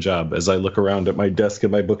fucking job. As I look around at my desk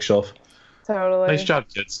and my bookshelf, totally. nice job,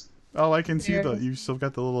 kids. Oh, I can see Here. you still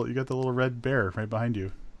got the little red bear right behind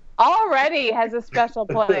you. Already has a special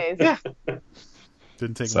place. Yeah.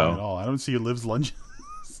 Didn't take So- long at all. I don't see you Lives Lunch.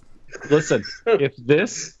 Listen, if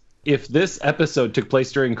this episode took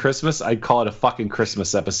place during Christmas, I'd call it a fucking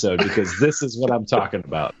Christmas episode because this is what I'm talking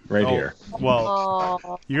about right here. Well,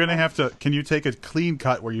 Oh, you're gonna have to. Can you take a clean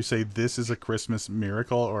cut where you say this is a Christmas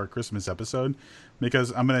miracle or a Christmas episode?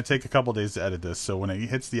 Because I'm gonna take a couple days to edit this, so when it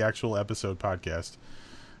hits the actual episode podcast,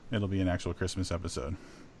 it'll be an actual Christmas episode.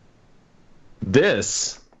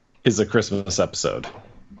 This is a Christmas episode.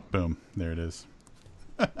 Boom, there it is.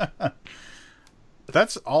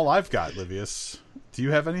 That's all I've got, Livius. Do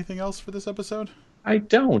you have anything else for this episode? I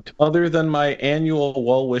don't, other than my annual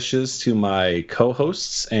well wishes to my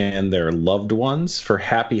co-hosts and their loved ones for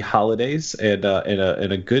happy holidays and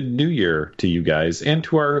a good new year to you guys and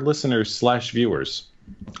to our listeners/viewers.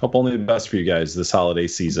 Hope only the best for you guys this holiday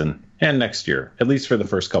season and next year, at least for the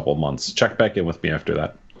first couple of months. Check back in with me after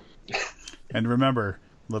that. And remember,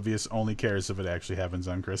 Livius only cares if it actually happens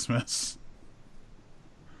on Christmas.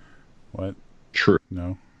 What? True.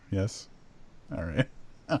 No? Yes? All right.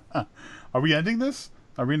 Are we ending this?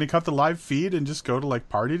 Are we going to cut the live feed and just go to like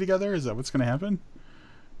party together? Is that what's going to happen?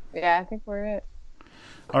 yeah, I think we're it.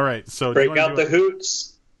 All right. So do you Break wanna out do the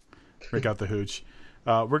hoots. break out the hooch.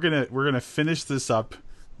 We're gonna finish this up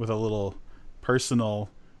with a little personal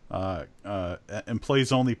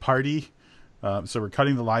employees only party. So we're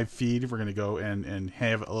cutting the live feed. We're gonna go and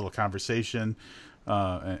have a little conversation.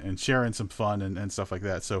 and sharing some fun and stuff like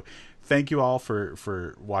that. So thank you all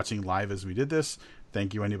for watching live as we did this.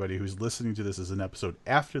 Thank you anybody who's listening to this as an episode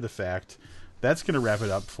after the fact. That's going to wrap it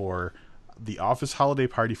up for the Office Holiday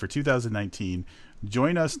Party for 2019.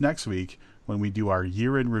 Join us next week when we do our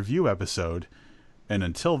year in review episode. And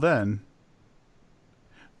until then,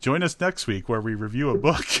 join us next week where we review a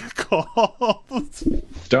book called...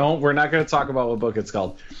 We're not going to talk about what book it's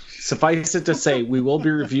called. Suffice it to say, we will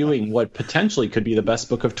be reviewing what potentially could be the best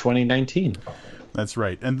book of 2019. That's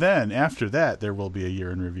right. And then after that, there will be a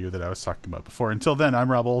year in review that I was talking about before. Until then,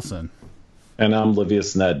 I'm Rob Olson. And I'm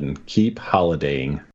Livius Nedden. Keep holidaying.